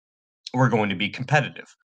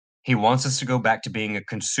competitive. He wants us to go back to being a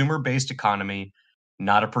consumer-based economy,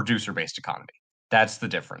 not a producer-based economy. That's the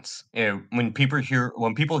difference. When people hear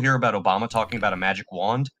about Obama talking about a magic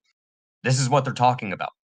wand, this is what they're talking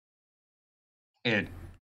about.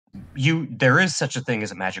 There is such a thing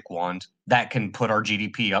as a magic wand that can put our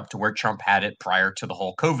GDP up to where Trump had it prior to the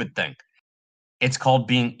whole COVID thing. It's called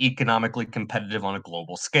being economically competitive on a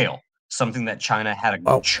global scale, something that China had a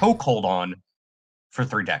chokehold on for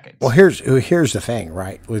 3 decades. Well, here's the thing,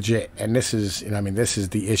 right? Legit, and this is, this is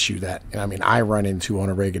the issue that, I run into on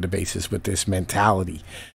a regular basis with this mentality.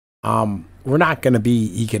 We're not going to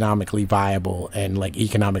be economically viable and like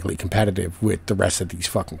economically competitive with the rest of these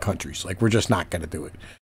fucking countries. Like, we're just not going to do it,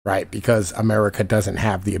 right? Because America doesn't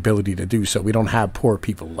have the ability to do so. We don't have poor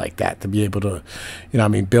people like that to be able to,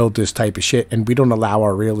 build this type of shit. And we don't allow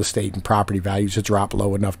our real estate and property values to drop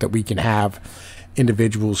low enough that we can have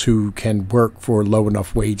individuals who can work for low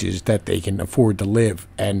enough wages that they can afford to live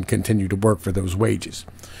and continue to work for those wages,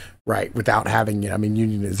 right? Without having,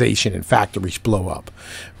 unionization and factories blow up,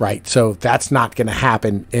 right? So that's not going to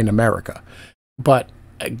happen in America. But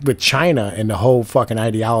with China and the whole fucking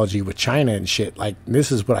ideology with China and shit, like,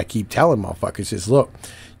 this is what I keep telling motherfuckers is, look,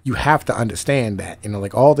 you have to understand that,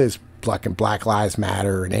 like all this fucking Black Lives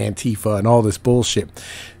Matter and Antifa and all this bullshit,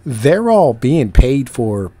 they're all being paid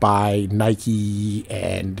for by Nike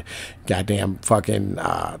and goddamn fucking,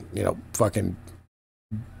 fucking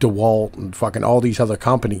DeWalt and fucking all these other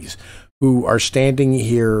companies who are standing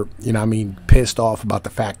here, pissed off about the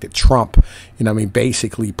fact that Trump,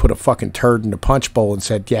 basically put a fucking turd in the punch bowl and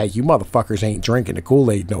said, yeah, you motherfuckers ain't drinking the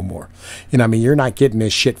Kool-Aid no more. You're not getting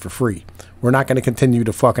this shit for free. We're not going to continue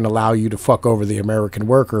to fucking allow you to fuck over the American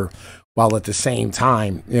worker while at the same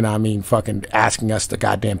time, fucking asking us to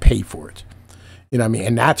goddamn pay for it.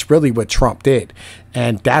 And that's really what Trump did.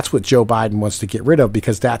 And that's what Joe Biden wants to get rid of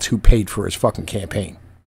because that's who paid for his fucking campaign.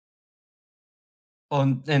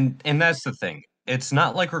 Well, and that's the thing. It's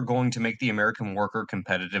not like we're going to make the American worker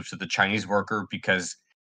competitive to the Chinese worker because,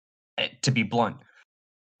 to be blunt,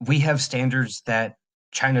 we have standards that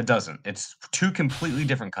China doesn't. It's 2 completely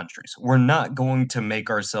different countries. We're not going to make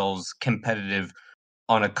ourselves competitive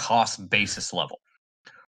on a cost basis level.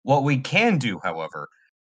 What we can do, however,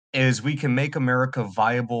 is we can make America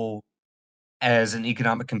viable as an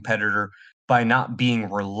economic competitor by not being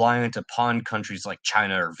reliant upon countries like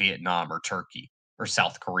China or Vietnam or Turkey or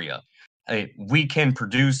South Korea. We can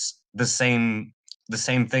produce the same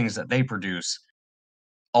things that they produce,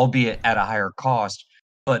 albeit at a higher cost,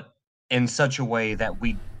 but in such a way that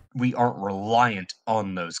we aren't reliant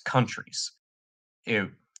on those countries.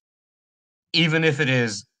 Even if it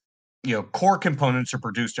is, core components are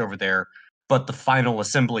produced over there, but the final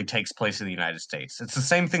assembly takes place in the United States. It's the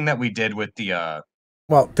same thing that we did with the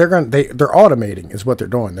well, they're automating is what they're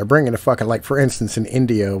doing. They're bringing a fucking, like, for instance, in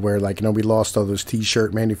India where, like, we lost all those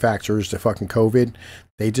t-shirt manufacturers to fucking COVID.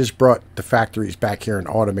 They just brought the factories back here and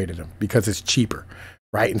automated them because it's cheaper,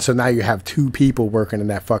 right? And so now you have 2 people working in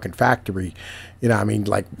that fucking factory,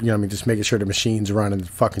 just making sure the machines run and the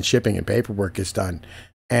fucking shipping and paperwork gets done.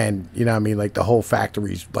 And, like the whole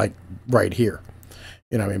factory's like right here.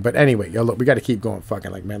 But anyway, look, we got to keep going.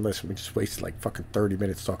 Fucking, like, man, listen, we just wasted like fucking 30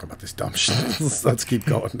 minutes talking about this dumb shit. Let's keep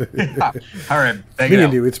going. All right.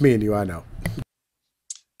 It's me and you, I know.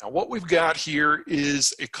 Now, what we've got here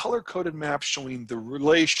is a color-coded map showing the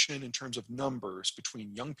relation in terms of numbers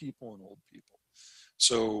between young people and old people.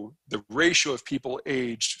 So the ratio of people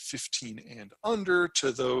aged 15 and under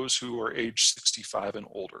to those who are aged 65 and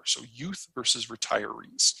older. So youth versus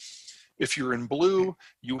retirees. If you're in blue,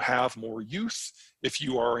 you have more youth. If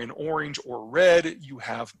you are in orange or red, you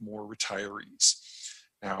have more retirees.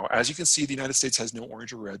 Now, as you can see, the United States has no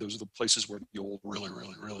orange or red. Those are the places where the old really,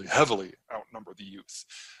 really, really heavily outnumber the youth.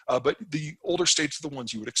 But the older states are the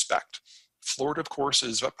ones you would expect. Florida, of course,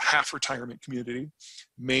 is a half retirement community.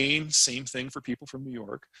 Maine, same thing for people from New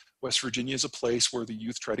York. West Virginia is a place where the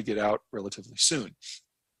youth try to get out relatively soon.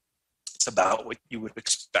 It's about what you would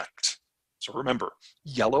expect. So remember,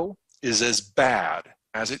 yellow is as bad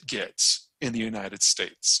as it gets in the United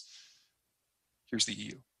States. Here's the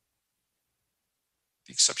EU.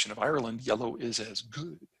 The exception of Ireland, yellow is as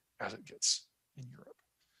good as it gets in Europe.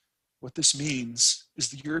 What this means is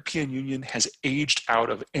the European Union has aged out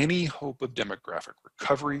of any hope of demographic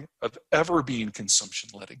recovery, of ever being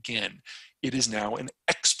consumption-led again. It is now an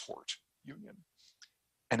export union.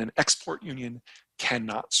 And an export union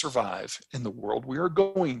cannot survive in the world we are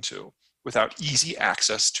going to without easy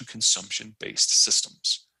access to consumption-based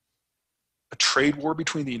systems. A trade war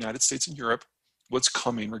between the United States and Europe was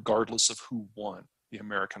coming regardless of who won the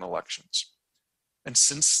American elections. And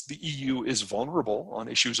since the EU is vulnerable on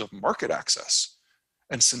issues of market access,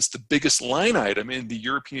 and since the biggest line item in the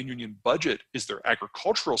European Union budget is their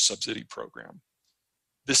agricultural subsidy program,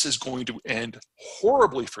 this is going to end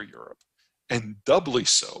horribly for Europe and doubly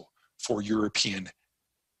so for European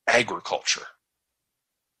agriculture.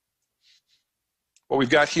 What we've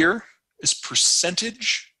got here is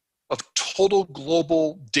percentage of total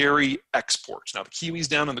global dairy exports. Now, the Kiwis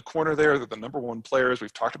down in the corner there, they're the #1 players.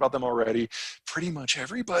 We've talked about them already. Pretty much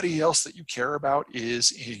everybody else that you care about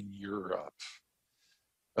is in Europe.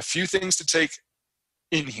 A few things to take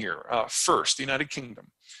in here. First, the United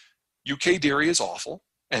Kingdom. UK dairy is awful,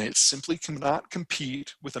 and it simply cannot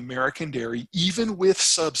compete with American dairy, even with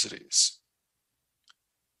subsidies.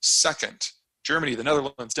 Second, Germany, the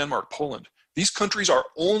Netherlands, Denmark, Poland. These countries are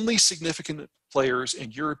only significant players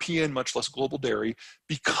in European, much less global dairy,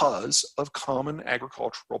 because of common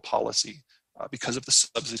agricultural policy, because of the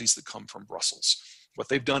subsidies that come from Brussels. What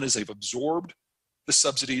they've done is they've absorbed the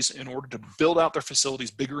subsidies in order to build out their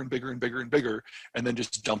facilities bigger and bigger and bigger and bigger, and then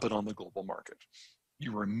just dump it on the global market.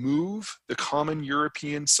 You remove the common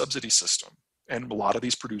European subsidy system, and a lot of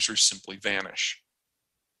these producers simply vanish.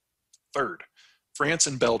 Third, France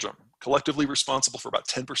and Belgium, collectively responsible for about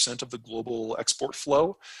 10% of the global export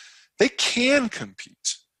flow, they can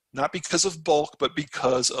compete, not because of bulk, but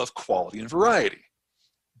because of quality and variety.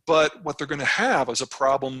 But what they're going to have is a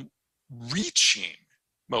problem reaching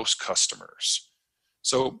most customers.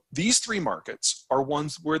 So these three markets are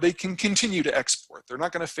ones where they can continue to export. They're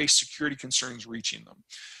not going to face security concerns reaching them.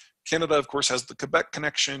 Canada, of course, has the Quebec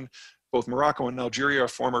connection. Both Morocco and Algeria are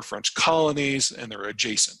former French colonies, and they're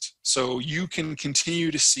adjacent. So you can continue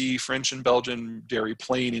to see French and Belgian dairy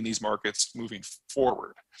playing in these markets moving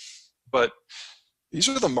forward. But these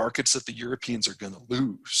are the markets that the Europeans are going to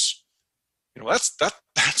lose. You know,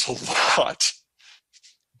 that's a lot.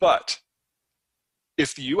 But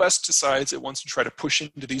if the US decides it wants to try to push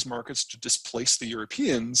into these markets to displace the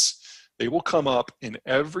Europeans, they will come up in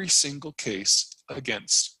every single case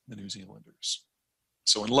against the New Zealanders.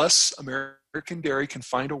 So unless American dairy can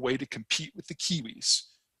find a way to compete with the Kiwis,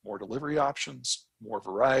 more delivery options, more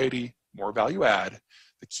variety, more value add,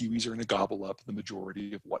 the Kiwis are going to gobble up the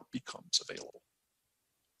majority of what becomes available.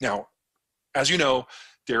 Now, as you know,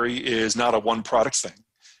 dairy is not a one product thing.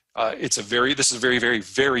 This is a very, very,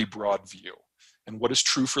 very broad view. And what is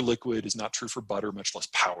true for liquid is not true for butter, much less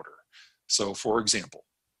powder. So for example,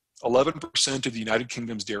 11% of the United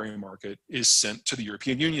Kingdom's dairy market is sent to the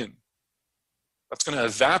European Union. That's going to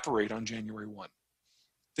evaporate on January 1.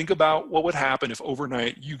 Think about what would happen if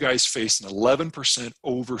overnight you guys faced an 11%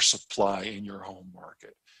 oversupply in your home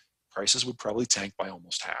market. Prices would probably tank by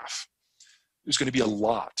almost half. There's going to be a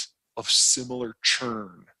lot of similar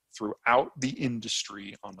churn throughout the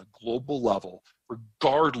industry on a global level,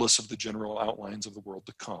 regardless of the general outlines of the world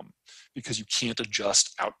to come, because you can't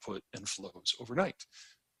adjust output and flows overnight.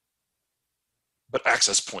 But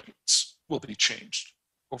access points will be changed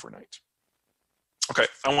overnight. Okay,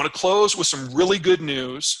 I want to close with some really good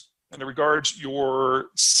news in regards your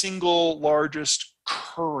single largest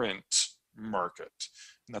current market,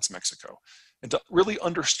 and that's Mexico. And to really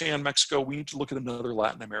understand Mexico, we need to look at another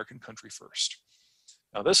Latin American country first.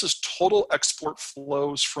 Now, this is total export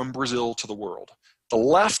flows from Brazil to the world. The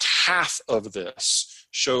left half of this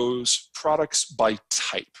shows products by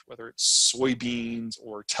type, whether it's soybeans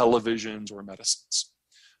or televisions or medicines.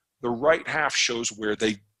 The right half shows where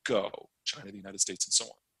they go, China, the United States, and so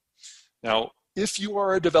on. Now, if you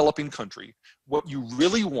are a developing country, what you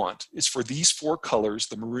really want is for these four colors,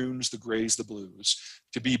 the maroons, the grays, the blues,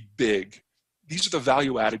 to be big. These are the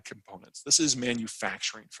value-added components. This is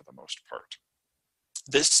manufacturing for the most part.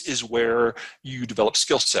 This is where you develop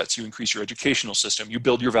skill sets, you increase your educational system, you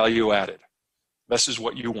build your value added. This is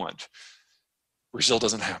what you want. Brazil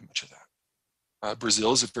doesn't have much of that.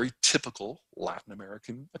 Brazil is a very typical Latin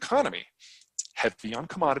American economy. It's heavy on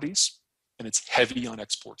commodities, and it's heavy on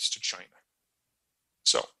exports to China.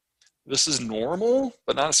 So this is normal,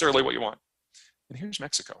 but not necessarily what you want. And here's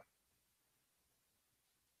Mexico.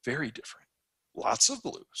 Very different. Lots of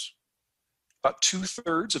blues. About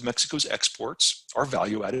 2/3 of Mexico's exports are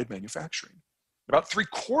value-added manufacturing. About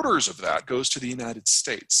 3/4 of that goes to the United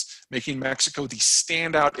States, making Mexico the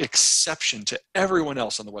standout exception to everyone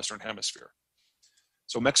else in the Western Hemisphere.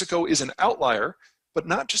 So Mexico is an outlier, but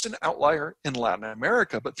not just an outlier in Latin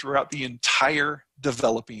America, but throughout the entire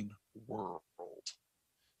developing world.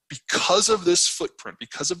 Because of this footprint,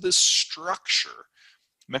 because of this structure,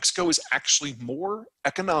 Mexico is actually more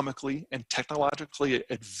economically and technologically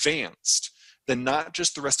advanced than not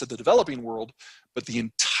just the rest of the developing world, but the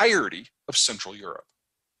entirety of Central Europe.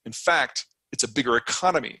 In fact, it's a bigger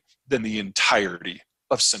economy than the entirety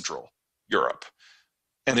of Central Europe.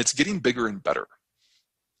 And it's getting bigger and better.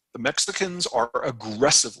 The Mexicans are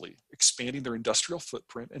aggressively expanding their industrial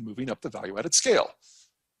footprint and moving up the value-added scale.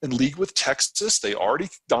 in league with Texas. They already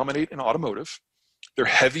dominate in automotive. They're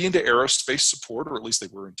heavy into aerospace support, or at least they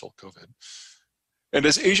were until COVID. And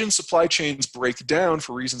as Asian supply chains break down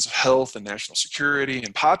for reasons of health and national security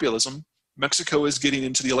and populism, Mexico is getting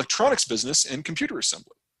into the electronics business and computer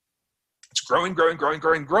assembly. It's growing, growing, growing,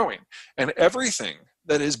 growing, growing. And everything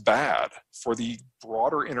that is bad for the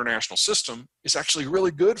broader international system is actually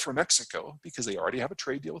really good for Mexico because they already have a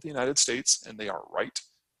trade deal with the United States and they are right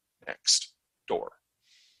next door.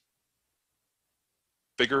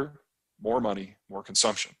 Bigger, more money, more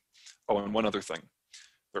consumption. Oh, and one other thing.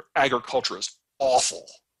 Their agriculture is awful.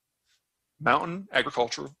 Mountain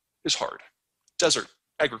agriculture is hard. Desert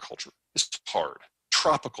agriculture is hard.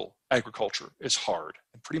 Tropical agriculture is hard.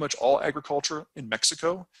 And pretty much all agriculture in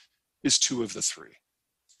Mexico is two of the three.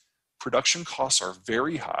 Production costs are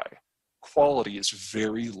very high. Quality is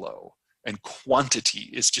very low. And quantity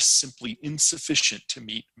is just simply insufficient to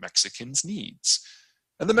meet Mexicans' needs.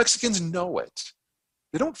 And the Mexicans know it.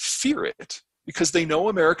 They don't fear it because they know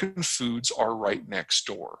American foods are right next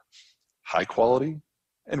door. High quality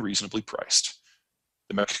and reasonably priced.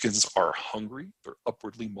 The Mexicans are hungry, they're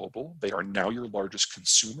upwardly mobile, they are now your largest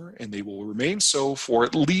consumer, and they will remain so for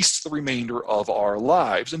at least the remainder of our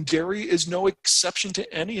lives. And dairy is no exception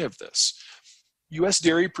to any of this. U.S.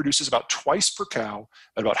 dairy produces about twice per cow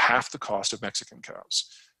at about half the cost of Mexican cows.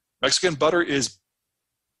 Mexican butter is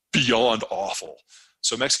beyond awful.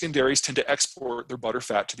 So Mexican dairies tend to export their butter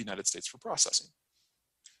fat to the United States for processing.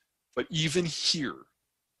 But even here,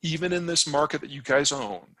 even in this market that you guys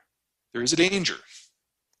own, there is a danger.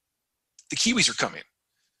 The Kiwis are coming.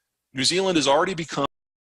 New Zealand has already become...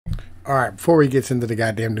 All right, before he gets into the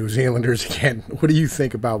goddamn New Zealanders again, what do you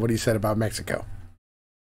think about what he said about Mexico?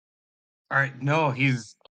 All right, no,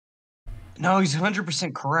 he's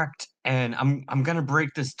 100% correct. And I'm going to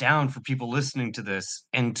break this down for people listening to this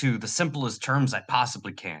into the simplest terms I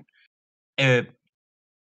possibly can. And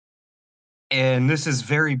this is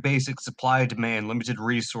very basic supply, demand, limited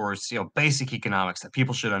resource, basic economics that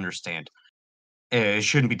people should understand. It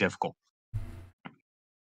shouldn't be difficult.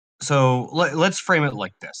 So let's frame it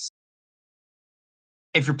like this.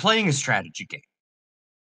 If you're playing a strategy game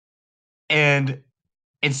and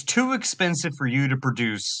it's too expensive for you to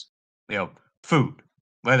produce, food,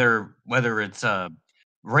 whether it's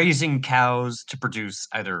raising cows to produce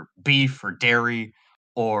either beef or dairy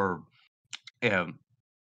or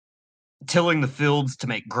tilling the fields to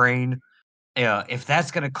make grain, if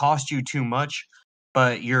that's going to cost you too much,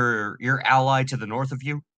 but your ally to the north of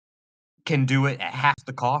you can do it at half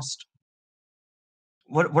the cost,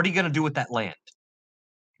 what are you going to do with that land?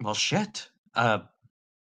 Well, shit.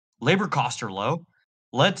 Labor costs are low.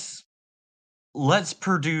 Let's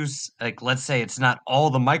produce, let's say it's not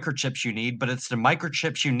all the microchips you need, but it's the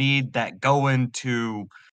microchips you need that go into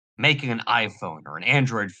making an iPhone or an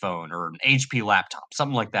Android phone or an HP laptop,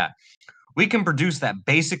 something like that. We can produce that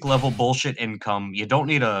basic level bullshit income. You don't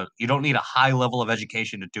need a high level of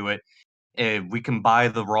education to do it. We can buy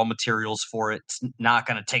the raw materials for it. It's not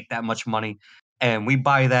going to take that much money. And we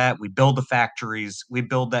buy that. We build the factories. We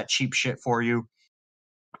build that cheap shit for you.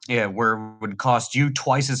 Yeah, where it would cost you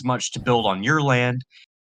twice as much to build on your land.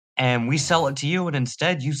 And we sell it to you, and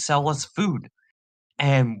instead you sell us food.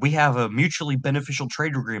 And we have a mutually beneficial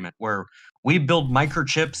trade agreement where we build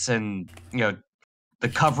microchips and the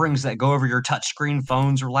coverings that go over your touchscreen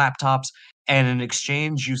phones or laptops, and in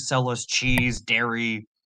exchange you sell us cheese, dairy,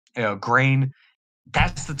 grain.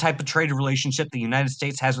 That's the type of trade relationship the United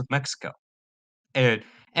States has with Mexico. And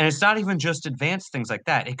it's not even just advanced things like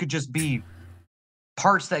that. It could just be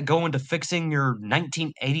parts that go into fixing your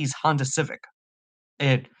 1980s Honda Civic.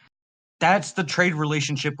 That's the trade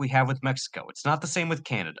relationship we have with Mexico. It's not the same with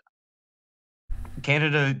Canada.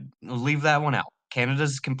 Canada, leave that one out.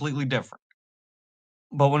 Canada's completely different.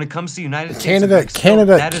 But when it comes to the United States,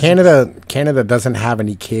 Canada doesn't have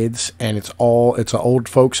any kids, and it's an old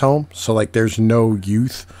folks home. So there's no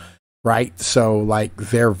youth, right? So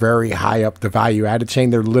they're very high up the value added chain.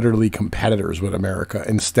 They're literally competitors with America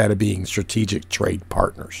instead of being strategic trade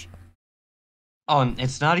partners.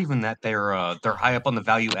 It's not even that they're high up on the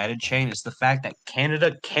value added chain. It's the fact that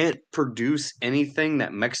Canada can't produce anything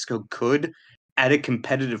that Mexico could at a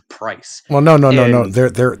competitive price. Well, no.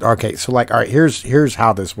 They're okay. So all right, here's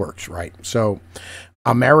how this works, right? So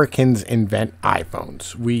Americans invent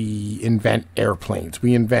iPhones. We invent airplanes.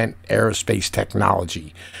 We invent aerospace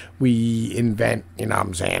technology. We invent,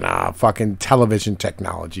 fucking television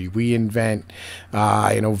technology. We invent,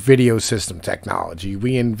 video system technology.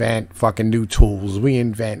 We invent fucking new tools. We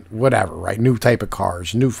invent whatever, right? New type of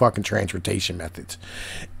cars, new fucking transportation methods.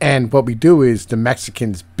 And what we do is the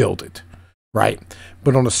Mexicans build it. right?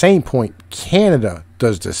 But on the same point, Canada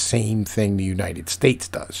does the same thing the United States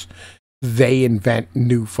does. They invent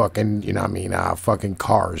new fucking, fucking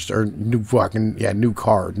cars, or new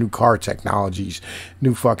car technologies,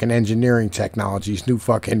 new fucking engineering technologies, new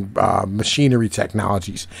fucking machinery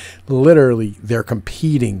technologies. Literally, they're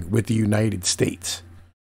competing with the United States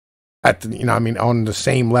at the, on the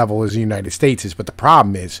same level as the United States is. But the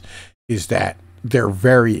problem is that they're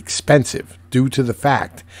very expensive due to the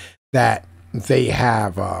fact that they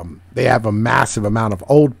have a massive amount of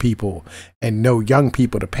old people and no young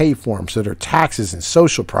people to pay for them. So their taxes and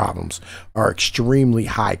social problems are extremely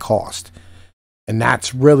high cost. And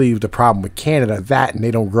that's really the problem with Canada, that and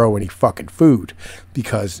they don't grow any fucking food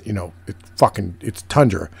because, it's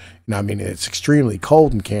tundra. It's extremely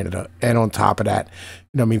cold in Canada. And on top of that,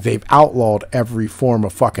 they've outlawed every form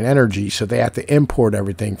of fucking energy. So they have to import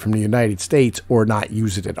everything from the United States or not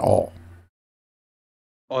use it at all.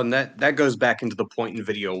 Oh, and that goes back into the point in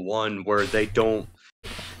video 1 where they don't,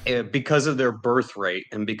 because of their birth rate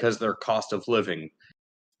and because of their cost of living,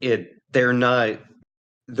 they're not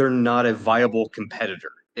a viable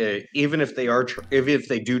competitor. Even if they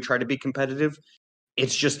do try to be competitive,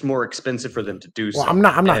 it's just more expensive for them to do so. Well, I'm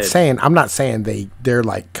not saying they're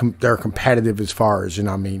they're competitive as far as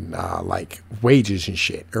like wages and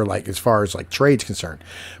shit, or like as far as like trade's concerned,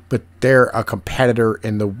 but they're a competitor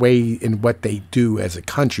in the way in what they do as a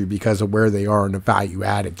country because of where they are in the value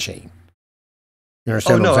added chain. You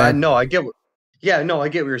understand? I get what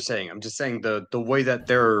you're saying. I'm just saying the way that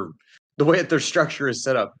their structure is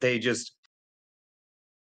set up, they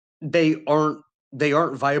aren't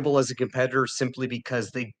viable as a competitor simply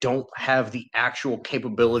because they don't have the actual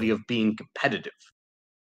capability of being competitive.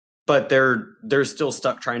 But they're still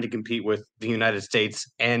stuck trying to compete with the United States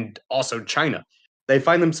and also China. They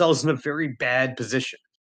find themselves in a very bad position.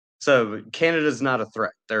 So Canada's not a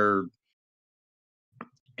threat.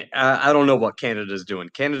 I don't know what Canada's doing.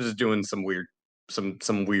 Canada's doing some weird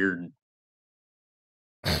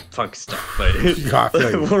funk stuff, but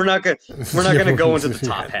we're not gonna go into the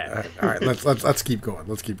top hat. All right, let's keep going.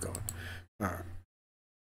 Let's keep going. All right.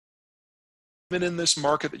 Even in this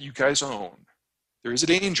market that you guys own, there is a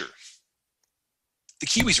danger. The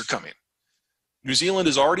Kiwis are coming. New Zealand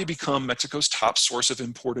has already become Mexico's top source of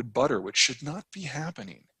imported butter, which should not be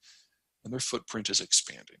happening, and their footprint is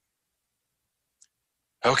expanding.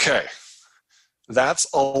 Okay, that's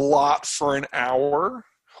a lot for an hour.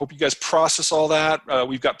 Hope you guys process all that.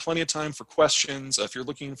 We've got plenty of time for questions. If you're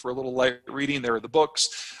looking for a little light reading, there are the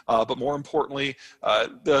books. But more importantly,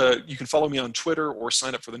 you can follow me on Twitter or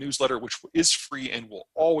sign up for the newsletter, which is free and will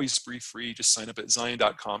always be free. Just sign up at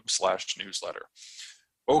Zeihan.com/newsletter.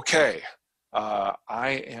 Okay,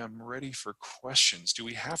 I am ready for questions. Do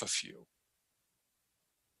we have a few?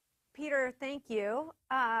 Peter, thank you.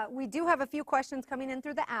 We do have a few questions coming in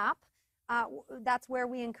through the app. That's where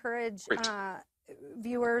we encourage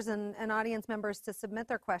viewers and audience members to submit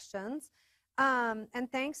their questions.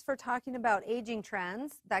 And thanks for talking about aging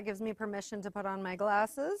trends. That gives me permission to put on my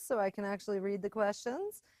glasses so I can actually read the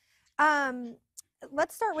questions.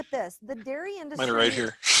 Let's start with this. The dairy industry. Mine are right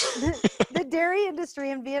here. The dairy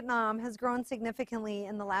industry in Vietnam has grown significantly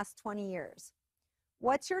in the last 20 years.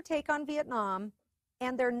 What's your take on Vietnam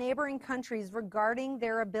and their neighboring countries regarding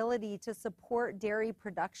their ability to support dairy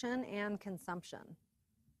production and consumption?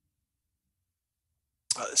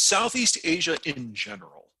 Southeast Asia in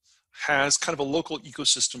general has kind of a local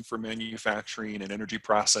ecosystem for manufacturing and energy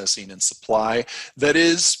processing and supply that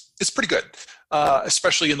it's pretty good,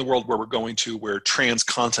 especially in the world where we're going to, where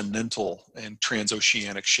transcontinental and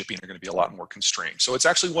transoceanic shipping are going to be a lot more constrained. So it's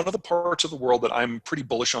actually one of the parts of the world that I'm pretty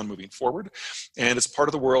bullish on moving forward. And it's a part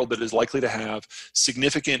of the world that is likely to have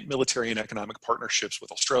significant military and economic partnerships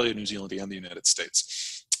with Australia, New Zealand, and the United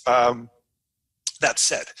States. That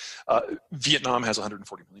said, Vietnam has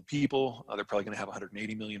 140 million people. They're probably going to have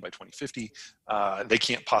 180 million by 2050. They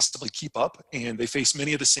can't possibly keep up, and they face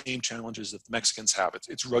many of the same challenges that the Mexicans have.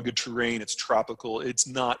 It's rugged terrain, it's tropical, it's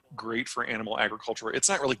not great for animal agriculture. It's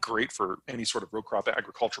not really great for any sort of row crop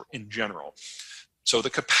agriculture in general. So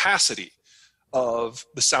the capacity of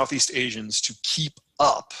the Southeast Asians to keep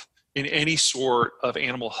up in any sort of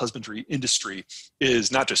animal husbandry industry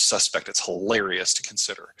is not just suspect, it's hilarious to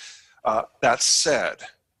consider. That said,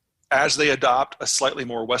 as they adopt a slightly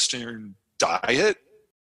more Western diet.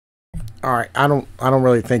 All right, I don't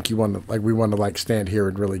really think we want to stand here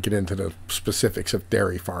and really get into the specifics of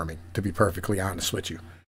dairy farming, to be perfectly honest with you.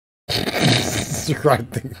 Right.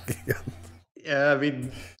 Yeah, I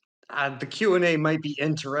mean, the Q&A might be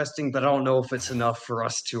interesting, but I don't know if it's enough for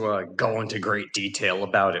us to go into great detail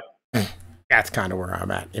about it. That's kind of where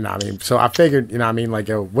I'm at. You know what I mean? So I figured, you know what I mean? Like,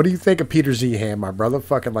 yo, what do you think of Peter Zeihan, my brother?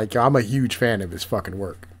 Fucking like, yo, I'm a huge fan of his fucking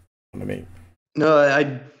work. You know what I mean?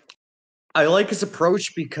 No, I like his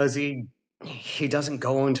approach because he doesn't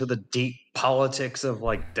go into the deep politics of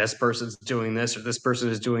like this person's doing this or this person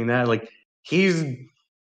is doing that. Like he's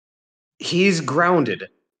grounded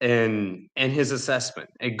in his assessment.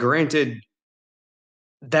 And granted,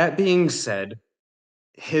 that being said,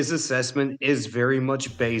 his assessment is very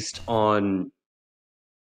much based on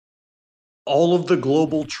all of the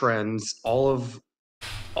global trends, all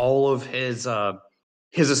of his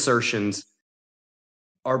assertions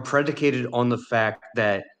are predicated on the fact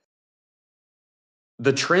that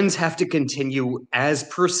the trends have to continue as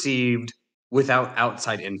perceived without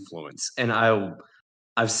outside influence. And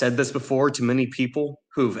I've said this before to many people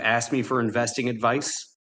who've asked me for investing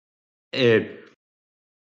advice.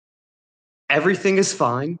 Everything is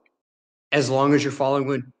fine as long as you're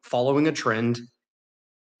following a trend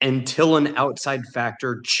until an outside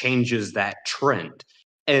factor changes that trend.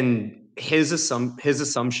 And his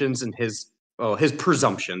assumptions and his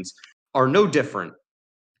presumptions are no different,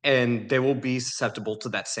 and they will be susceptible to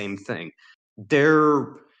that same thing.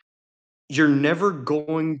 You're never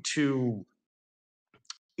going to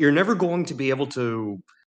be able to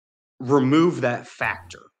remove that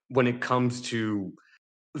factor when it comes to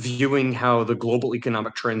viewing how the global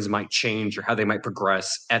economic trends might change or how they might progress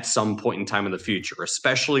at some point in time in the future,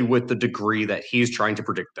 especially with the degree that he's trying to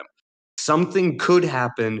predict them. Something could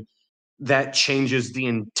happen that changes the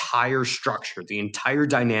entire structure, the entire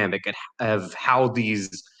dynamic of how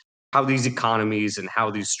these economies and how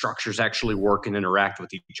these structures actually work and interact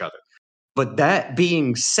with each other. But that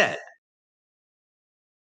being said,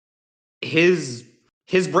 his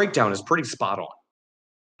breakdown is pretty spot on.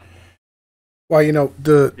 Well, you know,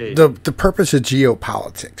 the purpose of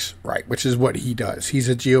geopolitics, right, which is what he does. He's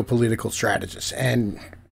a geopolitical strategist. And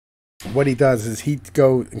what he does is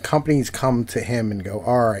and companies come to him and go,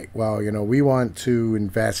 all right, well, you know, we want to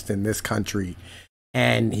invest in this country.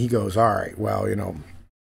 And he goes, all right, well, you know,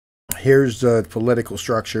 here's the political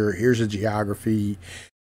structure. Here's the geography.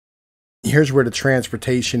 Here's where the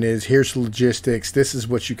transportation is. Here's the logistics. This is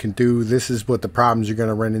what you can do. This is what the problems you're going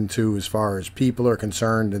to run into as far as people are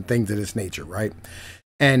concerned and things of this nature, right?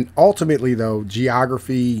 And ultimately, though,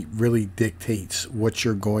 geography really dictates what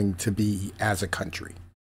you're going to be as a country,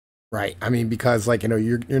 right? I mean, because, like, you know,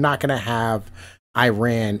 you're not going to have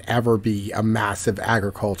Iran ever be a massive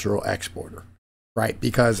agricultural exporter, right?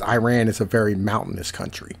 Because Iran is a very mountainous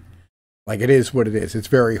country. Like, it is what it is. It's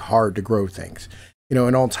very hard to grow things. You know,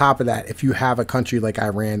 and on top of that, if you have a country like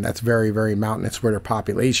Iran that's very, very mountainous where their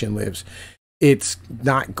population lives, it's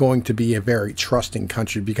not going to be a very trusting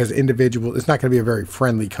country because it's not going to be a very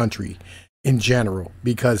friendly country in general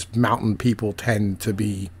because mountain people tend to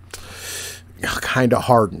be kind of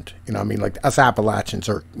hardened. You know what I mean? Like us Appalachians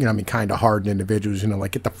are, you know what I mean, kind of hardened individuals, you know,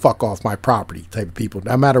 like get the fuck off my property type of people.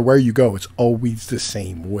 No matter where you go, it's always the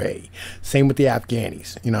same way. Same with the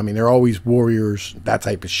Afghanis. You know what I mean? They're always warriors, that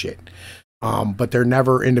type of shit. But they're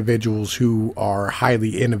never individuals who are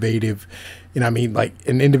highly innovative. You know what I mean? Like,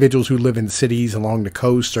 and individuals who live in cities along the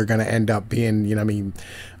coast are going to end up being, you know what I mean,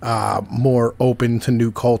 more open to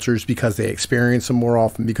new cultures because they experience them more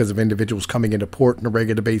often because of individuals coming into port on a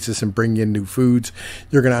regular basis and bringing in new foods.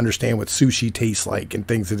 You're going to understand what sushi tastes like and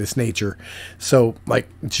things of this nature. So, like,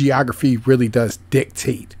 geography really does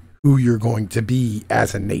dictate who you're going to be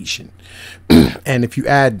as a nation. And if you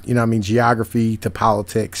add, you know what I mean, geography to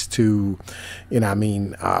politics to, you know what I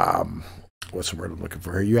mean, what's the word I'm looking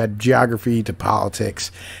for here? You add geography to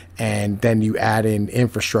politics, and then you add in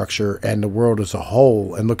infrastructure and the world as a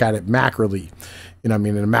whole and look at it macroly, you know what I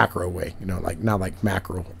mean, in a macro way, you know, like not like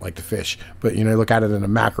mackerel, like the fish, but, you know, look at it in a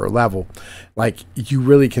macro level. Like you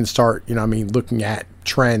really can start, you know what I mean, looking at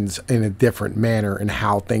trends in a different manner and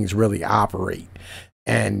how things really operate.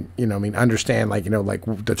 And, you know, I mean, understand, like, you know, like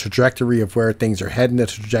the trajectory of where things are heading, the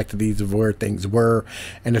trajectories of where things were,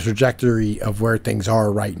 and the trajectory of where things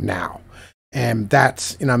are right now. And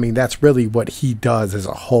that's, you know, I mean, that's really what he does as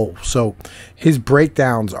a whole. So his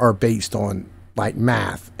breakdowns are based on like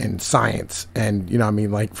math and science and, you know, I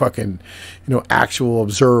mean, like fucking, you know, actual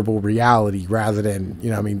observable reality rather than, you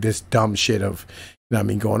know, I mean, this dumb shit of, you know, I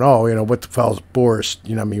mean, going, oh, you know, what the hell's Boris,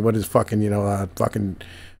 you know, I mean, what is fucking, you know, fucking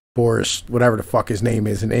Boris, whatever the fuck his name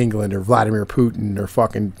is in England, or Vladimir Putin, or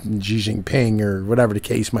fucking Xi Jinping, or whatever the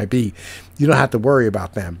case might be. You don't have to worry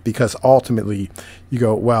about them because ultimately you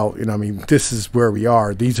go, well, you know, I mean, this is where we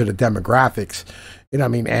are. These are the demographics, you know what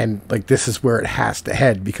I mean? And like, this is where it has to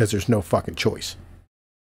head because there's no fucking choice.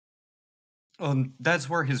 That's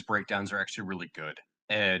where his breakdowns are actually really good.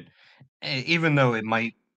 And even though it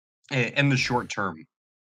might in the short term,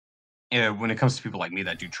 when it comes to people like me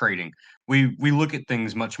that do trading, we look at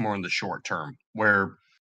things much more in the short term, where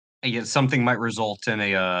something might result in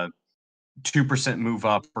a 2% move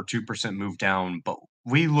up or 2% move down, but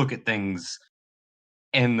we look at things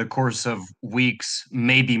in the course of weeks,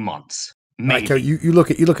 maybe months, Like maybe. you look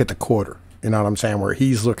at the quarter. You know what I'm saying? Where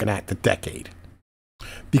he's looking at the decade.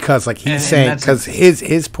 Because like he's saying, because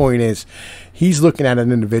his point is, he's looking at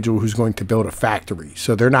an individual who's going to build a factory.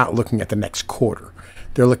 So they're not looking at the next quarter.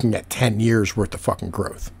 They're looking at 10 years worth of fucking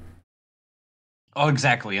growth. Oh,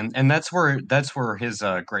 exactly, and that's where his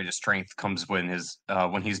greatest strength comes when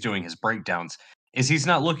he's doing his breakdowns. Is he's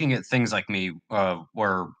not looking at things like me,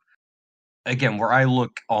 where I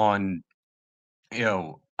look on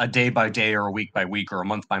a day by day or a week by week or a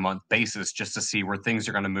month by month basis just to see where things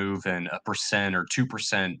are going to move in 1% or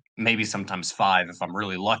 2%, maybe sometimes 5 if I'm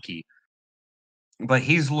really lucky. But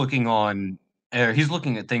he's looking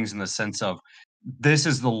at things in the sense of, this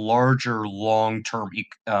is the larger long-term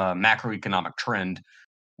macroeconomic trend,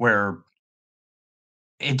 where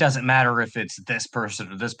it doesn't matter if it's this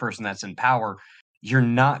person or this person that's in power. You're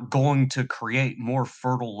not going to create more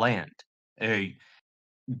fertile land.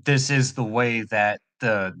 This is the way that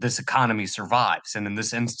this economy survives. And in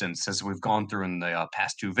this instance, as we've gone through in the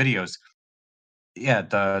past 2 videos,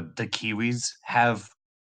 the Kiwis have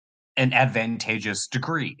an advantageous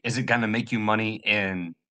degree. Is it going to make you money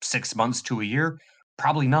in 6 months to a year?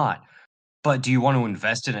 Probably not. But do you want to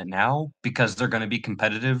invest in it now because they're going to be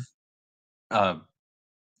competitive 2,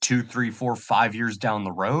 3, 4, 5 years down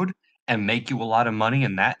the road and make you a lot of money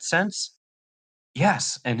in that sense?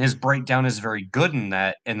 Yes, and his breakdown is very good in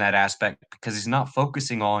that aspect, because he's not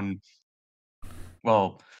focusing on,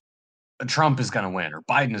 well, Trump is going to win or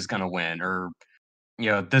Biden is going to win, or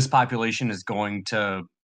this population is going to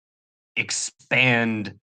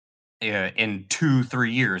expand in 2,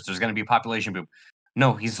 3 years. There's going to be a population boom.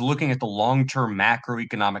 No, he's looking at the long-term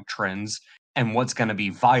macroeconomic trends and what's going to be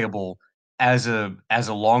viable as a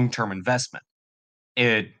long-term investment.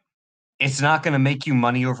 It's not going to make you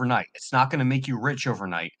money overnight. It's not going to make you rich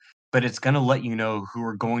overnight, but it's going to let you know who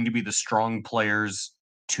are going to be the strong players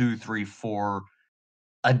 2, 3, 4,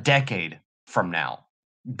 a decade from now.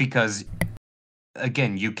 Because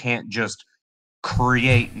again, you can't just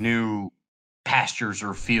create new pastures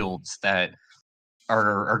or fields that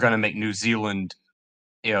are going to make New Zealand,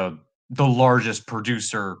 the largest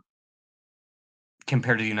producer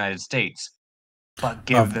compared to the United States, but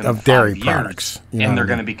give them of 5 dairy years, products, and they're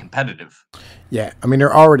going to be competitive. Yeah, I mean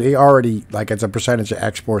they're already like, as a percentage of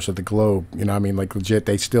exports of the globe, I mean, like, legit,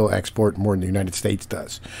 they still export more than the United States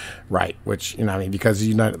does, right? Which, I mean, because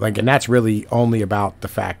and that's really only about the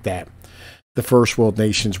fact that the first world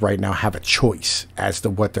nations right now have a choice as to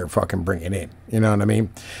what they're fucking bringing in. You know what I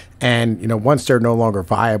mean? And, once they're no longer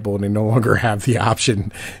viable and they no longer have the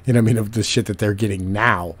option, of the shit that they're getting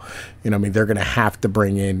now, they're going to have to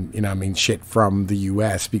bring in, shit from the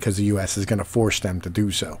U.S. because the U.S. is going to force them to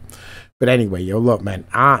do so. But anyway, look, man,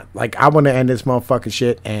 I want to end this motherfucking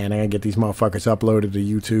shit, and I'm going to get these motherfuckers uploaded to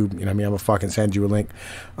YouTube. I'm going to fucking send you a link.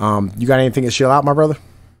 You got anything to chill out, my brother?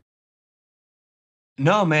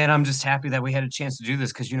 No, man, I'm just happy that we had a chance to do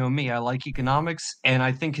this, because me, I like economics, and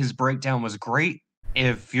I think his breakdown was great.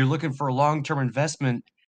 If you're looking for a long-term investment,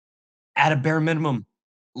 at a bare minimum,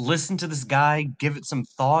 listen to this guy, give it some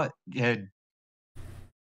thought.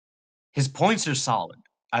 His points are solid.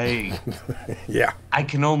 Yeah. I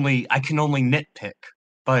can only nitpick,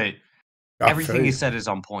 but everything he said is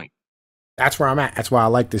on point. That's where I'm at. That's why I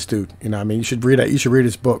like this dude. I mean, you should read it. You should read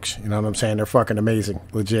his books. You know what I'm saying? They're fucking amazing.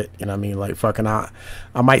 Legit. You know what I mean? Like, fucking, I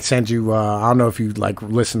might send you, I don't know if you like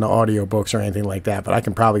listen to audiobooks or anything like that, but I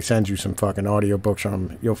can probably send you some fucking audiobooks from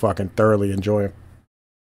him. You'll fucking thoroughly enjoy them.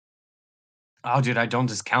 Oh, dude, I don't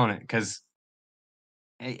discount it, because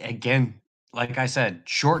again, like I said,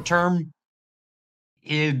 short term,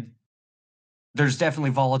 there's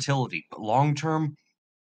definitely volatility, but long term,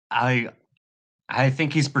 I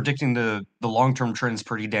think he's predicting the long-term trends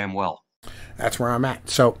pretty damn well. That's where I'm at.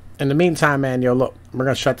 So, in the meantime, man, look, we're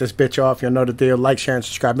going to shut this bitch off. You'll know the deal. Like, share, and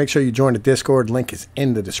subscribe. Make sure you join the Discord. Link is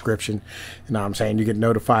in the description. You know what I'm saying? You get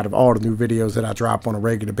notified of all the new videos that I drop on a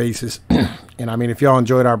regular basis. And I mean, if y'all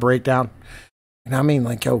enjoyed our breakdown, you know what I mean?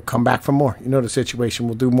 Like, come back for more. You know the situation.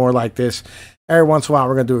 We'll do more like this. Every once in a while,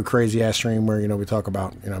 we're going to do a crazy-ass stream where, we talk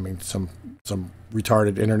about, some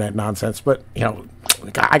retarded internet nonsense. But,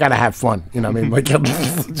 I got to have fun. You know what I mean? Like,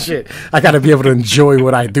 shit. I got to be able to enjoy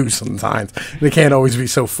what I do sometimes. They can't always be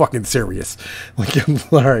so fucking serious. Like,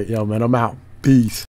 all right, man, I'm out. Peace.